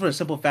one for the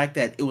simple fact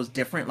that it was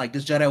different. Like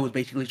this Jedi was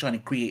basically trying to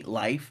create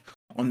life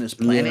on this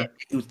planet.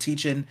 Yeah. He was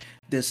teaching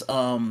this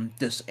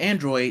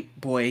android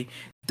boy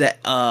that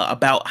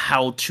about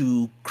how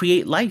to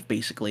create life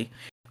basically.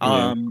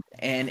 Yeah.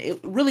 And it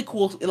really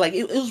cool. Like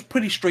it was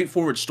pretty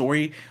straightforward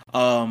story.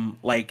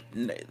 Like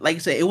I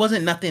said, it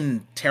wasn't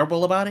nothing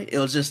terrible about it. It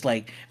was just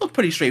like it was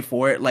pretty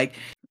straightforward. Like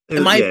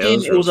in my It opinion,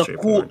 was real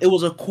straightforward. it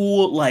was a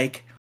cool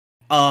like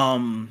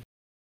um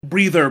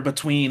breather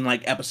between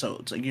like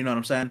episodes. Like, you know what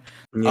I'm saying?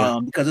 Yeah.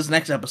 Because this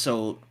next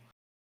episode,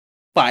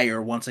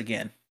 fire once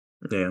again.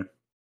 Yeah.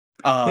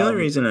 The only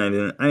reason I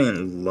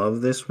didn't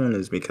love this one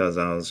is because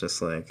I was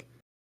just like,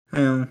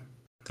 well,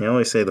 they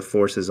always say the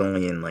Force is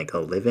only in like a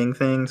living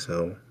thing,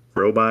 so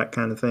robot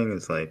kind of thing.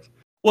 It's like,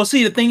 Well,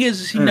 see, the thing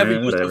is he never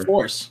used the whatever.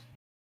 Force.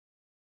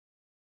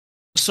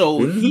 So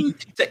Didn't he?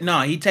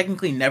 he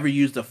technically never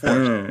used the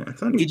Force. Oh, I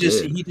thought he He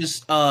did.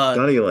 just I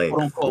thought he like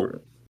quote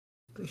unquote.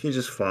 he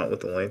just fought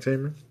with the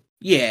lightsaber.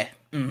 Yeah,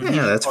 he just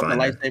That's fought the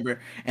fine. lightsaber,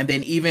 and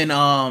then even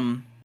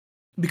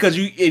because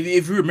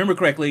if you remember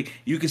correctly,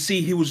 you can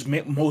see he was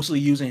mostly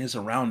using his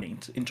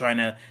surroundings in trying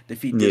to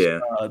defeat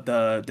this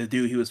the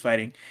dude he was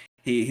fighting.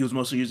 He was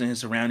mostly using his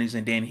surroundings,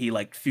 and then he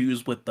like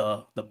fused with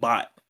the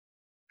bot.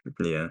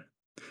 Yeah.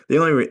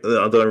 The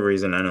other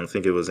reason I don't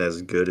think it was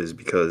as good is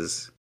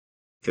because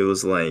it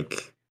was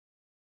like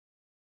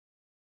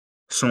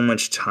so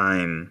much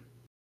time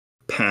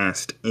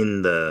passed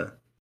in the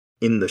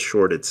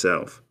short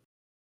itself.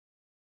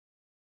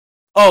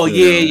 Oh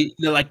You know? yeah,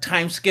 the like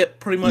time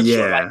skip pretty much.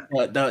 Yeah.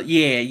 Like,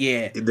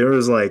 yeah. There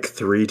was like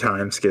 3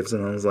 time skips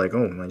and I was like,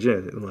 "Oh my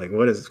shit. Like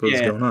what's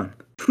going on?"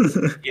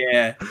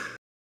 Yeah.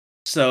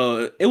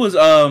 So it was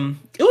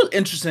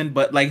interesting,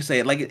 but like I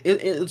said, like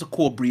it was a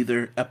cool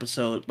breather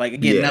episode. Like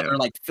again, another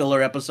like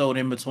filler episode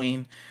in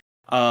between.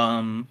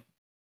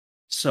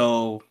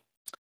 So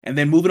and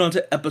then moving on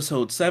to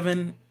episode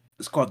 7,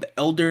 it's called The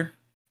Elder.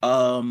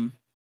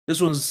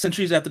 This one's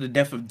centuries after the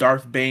death of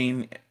Darth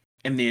Bane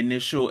and the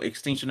initial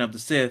extinction of the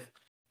Sith.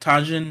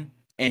 Tajin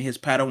and his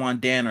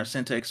Padawan Dan are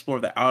sent to explore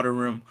the Outer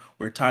Rim,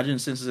 where Tajin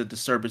senses a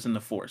disturbance in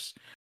the Force.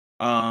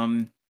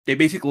 They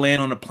basically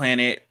land on a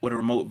planet with a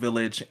remote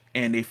village,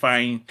 and they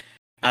find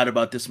out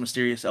about this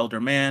mysterious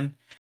elder man.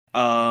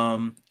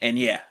 And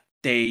yeah,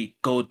 they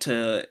go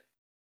to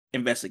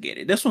investigate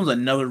it. This one's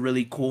another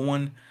really cool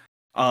one.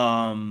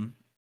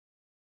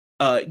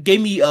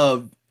 Gave me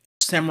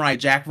Samurai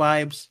Jack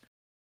vibes.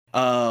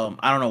 I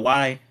don't know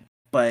why,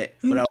 but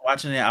when I was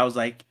watching it, I was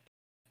like,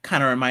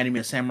 kind of reminded me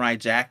of Samurai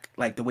Jack,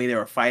 like the way they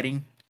were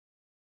fighting.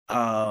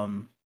 But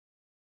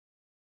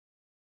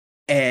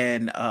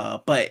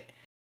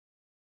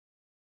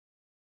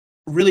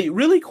really,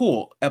 really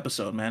cool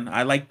episode, man.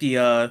 I like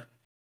the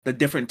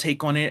different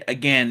take on it.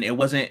 Again, it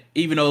wasn't,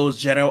 even though it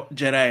was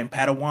Jedi and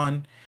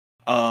Padawan.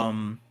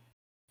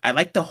 I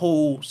like the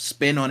whole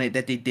spin on it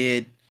that they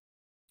did.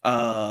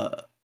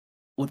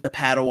 With the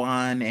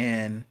Padawan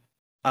and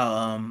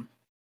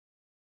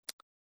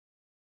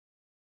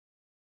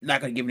not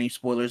gonna give any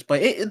spoilers,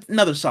 but it's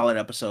another solid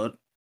episode.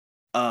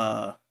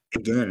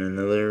 Again,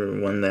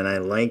 another one that I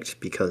liked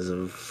because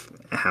of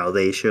how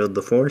they showed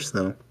the Force,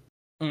 though.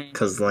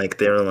 Because like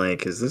they were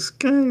like, "Is this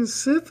guy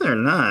Sith or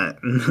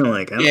not?" And they're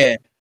like, I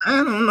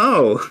don't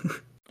know."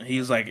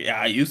 He's like, "Yeah,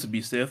 I used to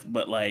be Sith,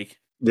 but like,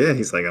 yeah,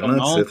 he's like, "I'm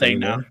not Sith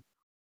anymore." Now.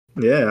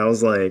 Yeah, I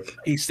was like,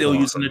 he's still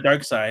using the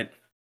dark side.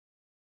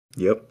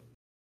 Yep.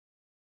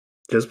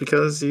 Just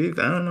because I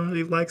don't know,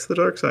 he likes the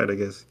dark side, I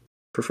guess.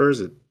 Prefers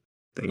it.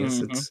 I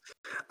guess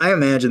I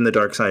imagine the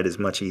dark side is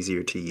much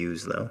easier to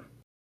use, though.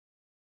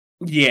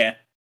 Yeah.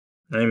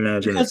 I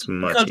imagine it's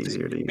much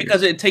easier to use.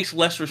 Because it takes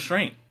less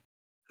restraint.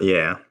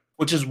 Yeah.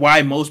 Which is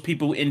why most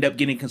people end up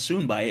getting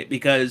consumed by it,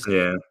 because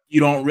you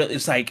don't really,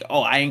 it's like,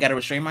 oh, I ain't got to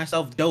restrain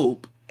myself,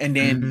 dope. And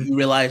then you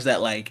realize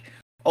that, like,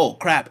 oh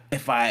crap,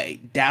 if I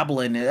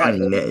dabble in it,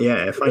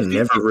 if I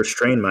never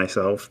restrain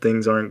myself,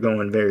 things aren't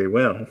going very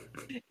well.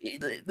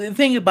 The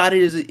thing about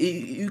it is,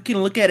 you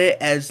can look at it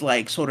as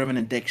like sort of an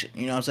addiction.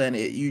 You know what I'm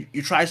saying?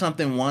 You try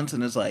something once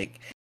and it's like,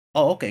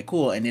 oh, okay,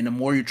 cool. And then the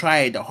more you try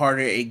it, the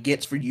harder it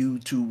gets for you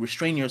to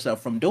restrain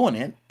yourself from doing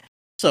it.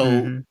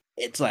 So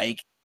it's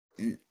like,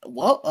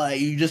 well,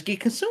 you just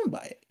get consumed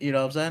by it. You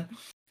know what I'm saying?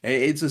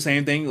 It's the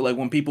same thing. Like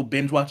when people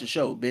binge watch a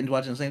show, binge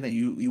watching the same thing.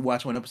 You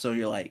watch one episode,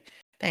 you're like,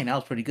 dang, that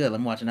was pretty good. Let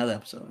me watch another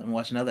episode. Let me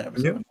watch another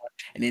episode. Yep.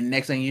 And then the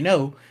next thing you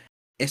know,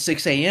 it's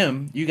 6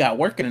 a.m. You got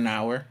work in an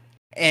hour.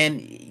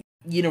 and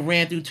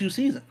ran through 2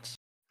 seasons.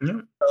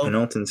 Yeah. So And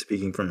Alton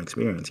speaking from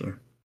experience here.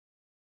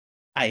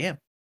 I am.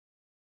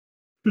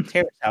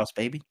 Terrace House,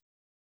 baby.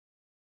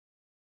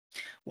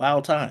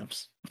 Wild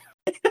times.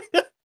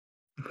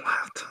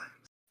 Wild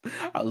time.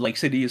 I was like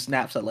sending you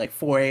snaps at like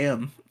 4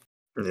 a.m.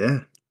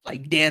 Yeah.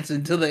 like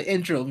dancing to the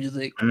intro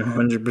music. I'm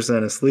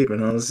 100% asleep,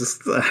 and I was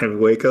just, I'd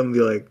wake up and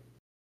be like,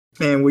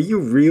 man, were you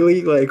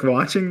really, like,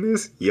 watching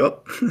this?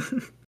 Yup.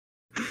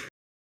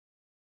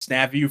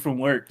 Snap you from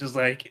work, just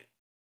like,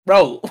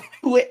 bro,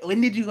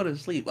 when did you go to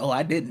sleep? Oh,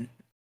 I didn't.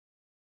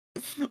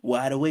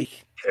 Wide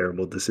awake.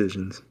 Terrible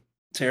decisions.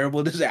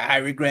 Terrible decision. I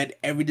regret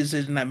every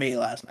decision I made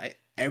last night.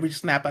 Every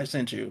snap I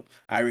sent you,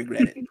 I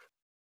regret it.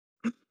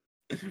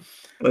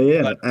 Well,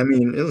 yeah, But I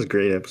mean, it was a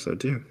great episode,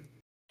 too.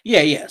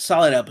 yeah,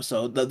 solid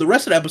episode. The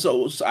rest of the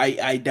episodes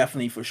I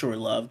definitely for sure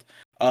loved.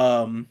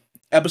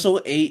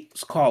 Episode 8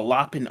 is called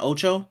Lop and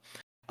Ocho.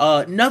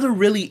 Another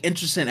really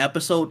interesting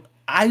episode.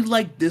 I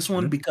like this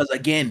one because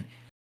again,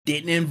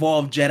 didn't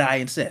involve Jedi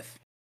and Sith.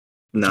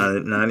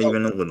 Not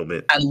even a little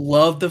bit. I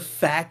love the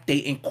fact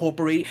they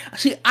incorporate.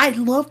 See, I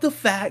love the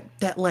fact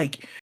that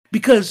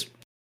because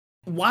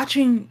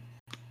watching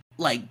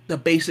the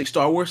basic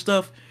Star Wars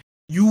stuff,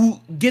 you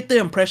get the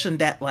impression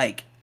that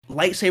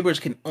lightsabers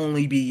can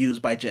only be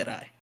used by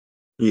Jedi.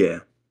 Yeah,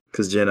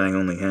 because Jedi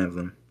only have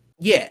them.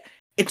 Yeah,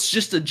 it's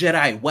just a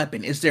Jedi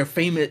weapon. It's their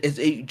famous.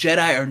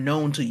 Jedi are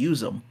known to use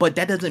them, but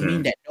that doesn't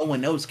mean that no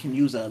one else can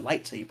use a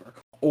lightsaber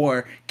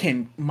or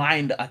can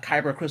mine a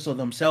kyber crystal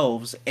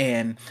themselves.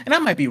 And I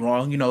might be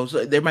wrong.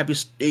 So there might be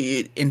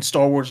in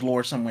Star Wars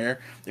lore somewhere.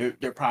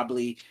 They're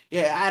probably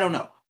I don't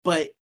know,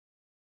 but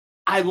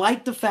I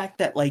like the fact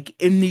that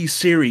in these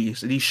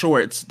series, these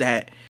shorts,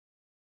 that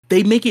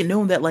they make it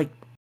known that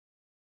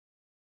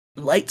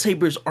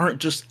lightsabers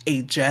aren't just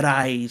a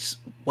Jedi's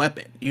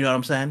weapon. You know what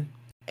I'm saying?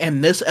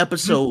 And this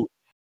episode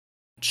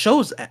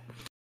shows that.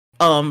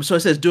 So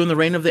it says, during the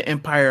reign of the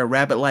Empire, a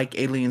rabbit-like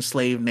alien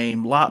slave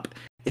named Lop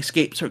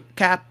escapes her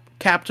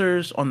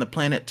captors on the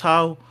planet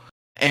Tau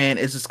and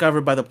is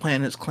discovered by the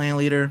planet's clan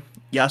leader,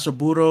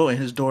 Yasuburo, and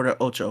his daughter,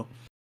 Ocho,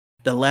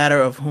 the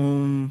latter of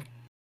whom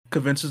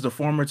convinces the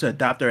former to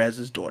adopt her as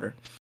his daughter.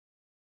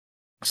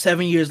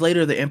 7 years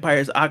later, the Empire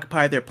has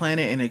occupied their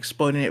planet and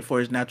exploiting it for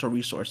its natural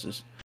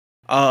resources.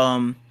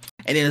 And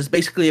then it's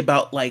basically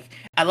about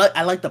I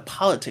like the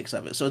politics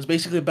of it. So it's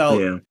basically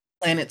about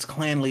planet's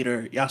clan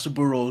leader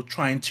Yasuburo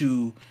trying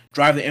to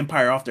drive the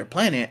Empire off their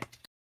planet,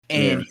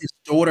 and his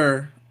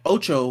daughter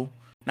Ocho,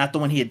 not the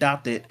one he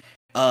adopted,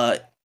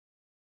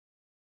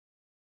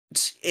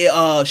 she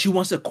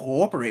wants to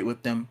cooperate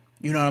with them.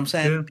 You know what I'm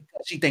saying? Yeah.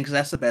 Because she thinks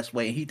that's the best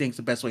way. He thinks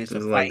the best way is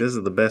to fight. This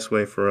is the best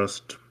way for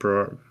us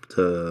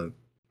to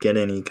get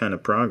any kind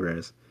of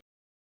progress.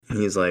 And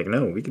he's like,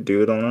 no, we could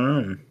do it on our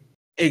own.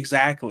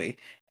 Exactly.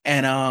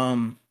 And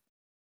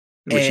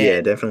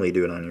definitely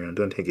do it on your own.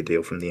 Don't take a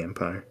deal from the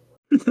Empire.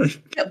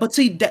 Yeah, but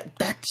see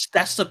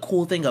that's the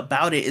cool thing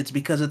about it. It's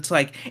because it's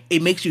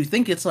it makes you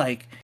think it's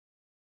like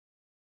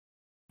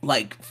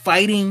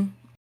fighting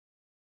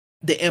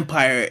the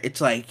Empire.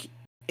 It's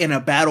in a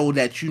battle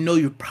that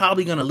you're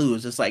probably gonna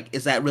lose. It's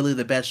is that really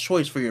the best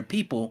choice for your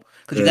people?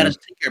 Because you got to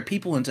take your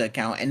people into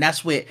account, and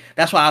that's why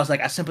I was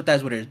I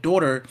sympathize with his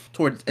daughter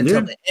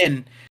until the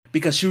end,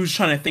 because she was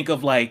trying to think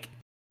of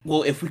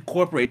well, if we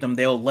incorporate them,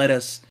 they'll let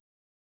us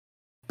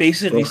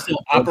basically still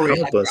operate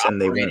help us,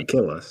 and they won't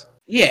kill us.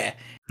 Yeah.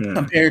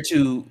 Compared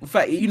to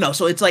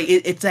so it's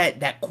it's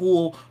that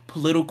cool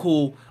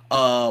political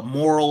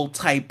moral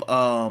type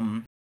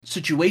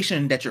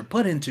situation that you're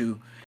put into.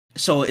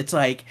 So it's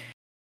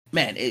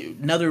man,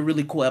 another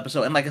really cool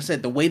episode. And like I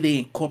said, the way they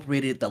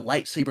incorporated the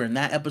lightsaber in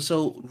that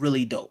episode,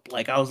 really dope.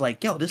 I was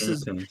yo, this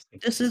is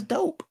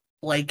dope.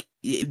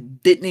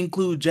 It didn't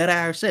include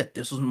Jedi or Sith.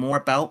 This was more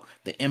about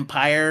the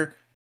Empire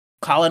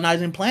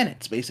colonizing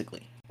planets,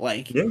 basically.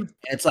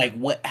 It's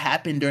what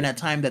happened during that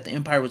time that the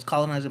Empire was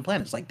colonizing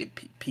planets. Did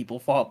people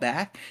fought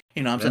back?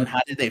 You know what I'm saying?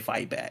 How did they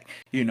fight back?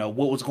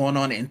 What was going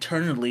on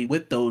internally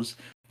with those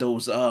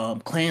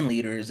clan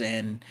leaders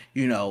and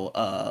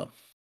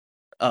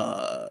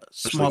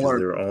smaller.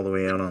 They're all the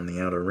way out on the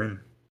outer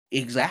rim.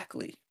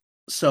 Exactly.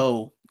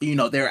 So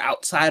they're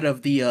outside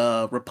of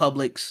the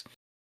Republic's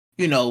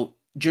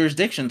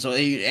jurisdiction, so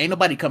ain't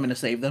nobody coming to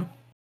save them.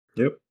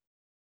 Yep.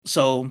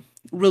 So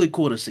really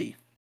cool to see.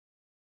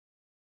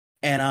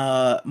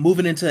 And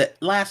moving into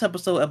last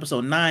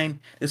episode 9,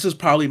 this is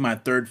probably my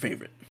third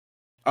favorite.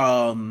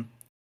 Right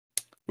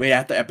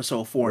after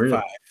episode 4 and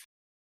 5.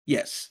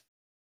 Yes.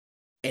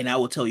 And I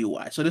will tell you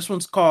why. So this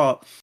one's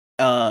called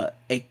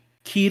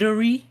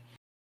Akitari.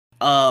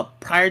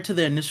 Prior to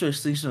the initial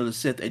extinction of the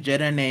Sith, a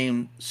Jedi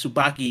named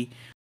Tsubaki,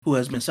 who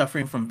has been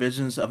suffering from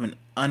visions of an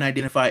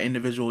unidentified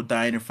individual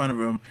dying in front of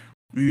him,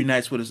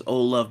 reunites with his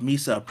old love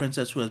Misa, a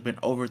princess who has been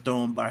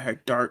overthrown by her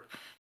dark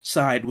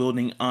side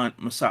wielding aunt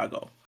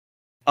Masago.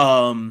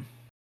 I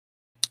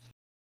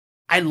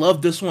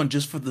love this one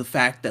just for the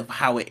fact of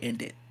how it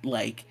ended.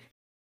 You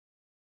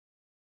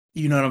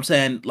know what I'm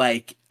saying?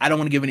 I don't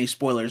want to give any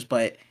spoilers,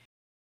 but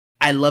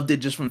I loved it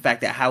just from the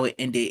fact that how it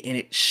ended, and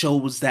it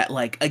shows that,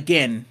 like,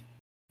 again,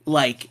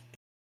 like,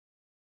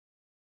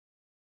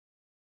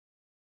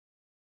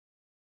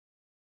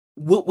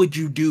 what would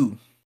you do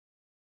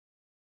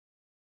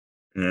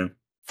Yeah.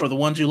 for the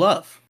ones you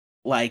love?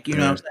 Like, you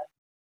know what I'm saying?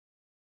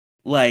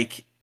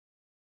 Like,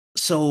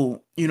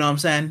 so, you know what I'm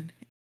saying?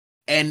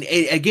 And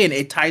again,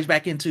 it ties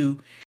back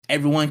into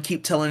everyone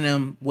keep telling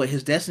him what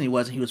his destiny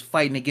was, and he was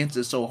fighting against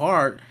it so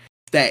hard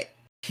that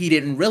he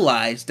didn't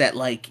realize that,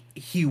 like,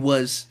 he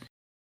was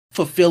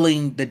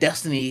fulfilling the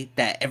destiny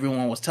that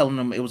everyone was telling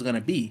him it was going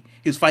to be.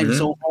 He was fighting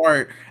so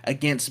hard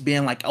against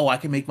being like, oh, I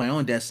can make my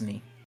own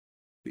destiny,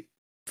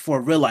 for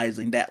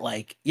realizing that,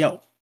 like,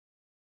 yo,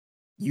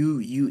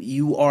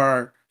 you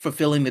are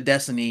fulfilling the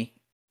destiny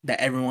that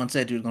everyone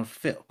said you were going to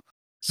fulfill.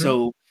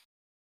 So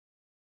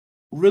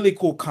really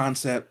cool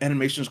concept.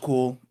 Animation's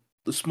cool.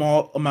 The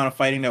small amount of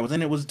fighting that was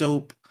in it was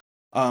dope.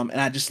 And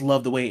I just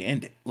love the way it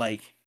ended.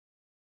 Like,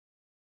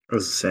 it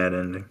was a sad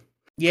ending.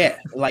 Yeah,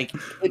 like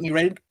hit me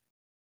right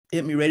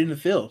in the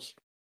feels.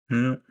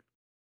 Yeah.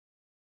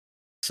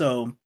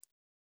 So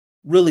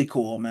really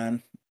cool,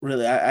 man.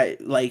 Really, I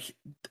like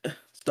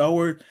Star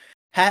Wars.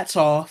 Hats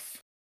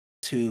off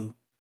to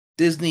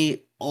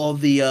Disney, all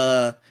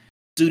the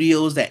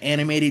studios that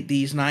animated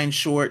these 9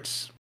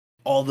 shorts,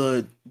 all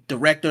the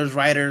directors,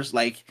 writers.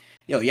 Like,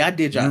 yo, y'all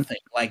did y'all thing.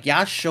 Like,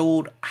 y'all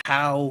showed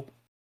how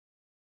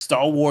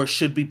Star Wars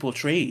should be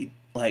portrayed.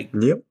 Like,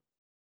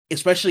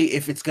 especially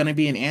if it's gonna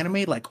be an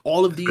anime. Like,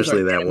 all of these,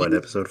 especially are that animes.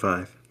 episode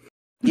 5.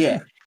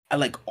 Yeah, I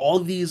like all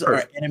these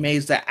are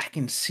animes that I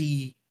can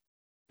see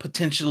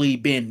potentially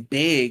being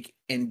big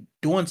and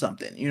doing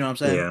something. You know what I'm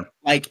saying? Yeah.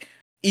 Like,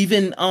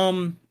 even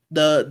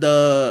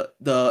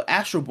the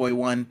Astro Boy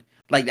one,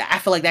 like, I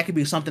feel like that could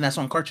be something that's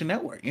on Cartoon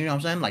Network. You know what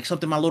I'm saying? Like,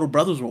 something my little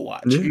brothers will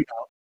watch. Yeah. You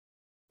know,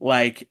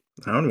 like,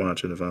 I would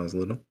watch it if I was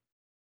little.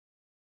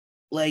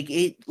 Like,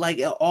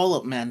 all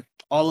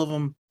of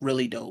them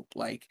really dope.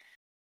 Like,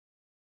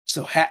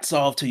 so hats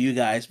off to you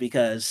guys,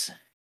 because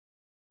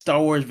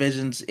Star Wars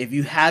Visions, if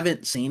you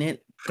haven't seen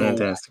it,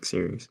 fantastic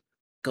series.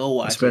 Go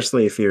watch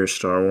especially if you're a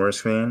Star Wars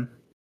fan.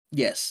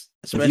 Yes.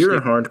 If you're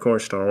a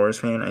hardcore Star Wars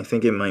fan, I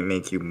think it might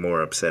make you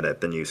more upset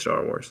at the new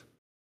Star Wars.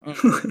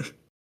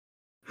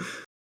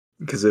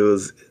 Because it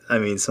was, I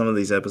mean, some of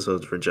these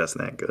episodes were just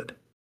that good.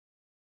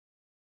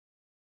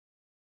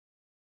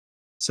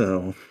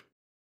 So,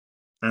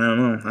 I don't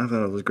know. I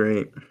thought it was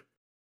great.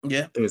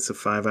 Yeah. It's a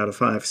 5 out of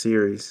 5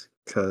 series,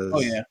 because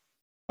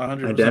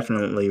 100%. I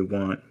definitely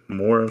want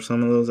more of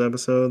some of those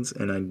episodes,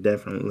 and I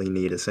definitely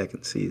need a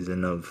second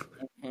season of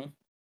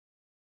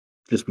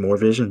just more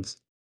Visions.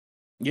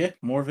 Yeah,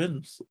 more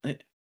Visions. And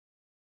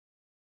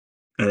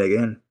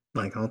again,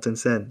 like Alton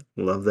said,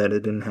 love that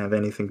it didn't have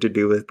anything to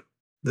do with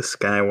the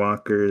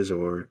Skywalkers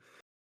or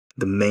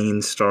the main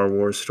Star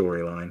Wars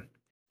storyline.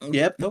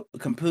 Yep, nope,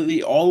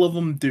 completely. All of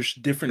them, there's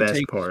different Best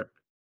takes. part.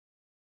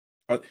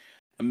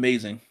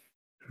 Amazing.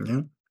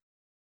 Yeah.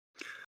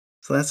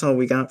 So that's all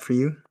we got for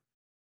you.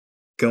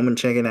 Go and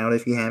check it out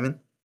if you haven't.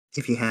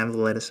 If you have,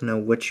 let us know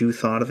what you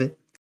thought of it.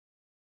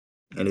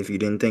 And if you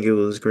didn't think it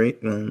was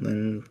great, well,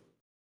 then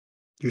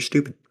you're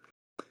stupid.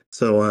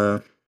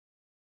 So,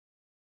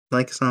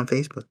 like us on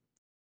Facebook.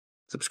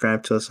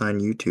 Subscribe to us on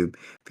YouTube.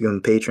 Become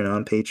a patron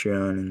on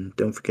Patreon. And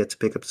don't forget to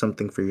pick up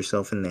something for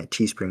yourself in that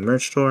Teespring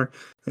merch store.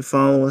 And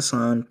follow us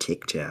on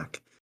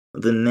TikTok.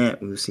 Other than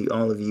that, we will see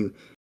all of you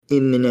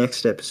in the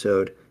next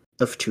episode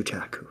of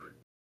Tutaku.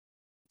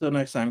 Till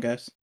next time,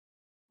 guys.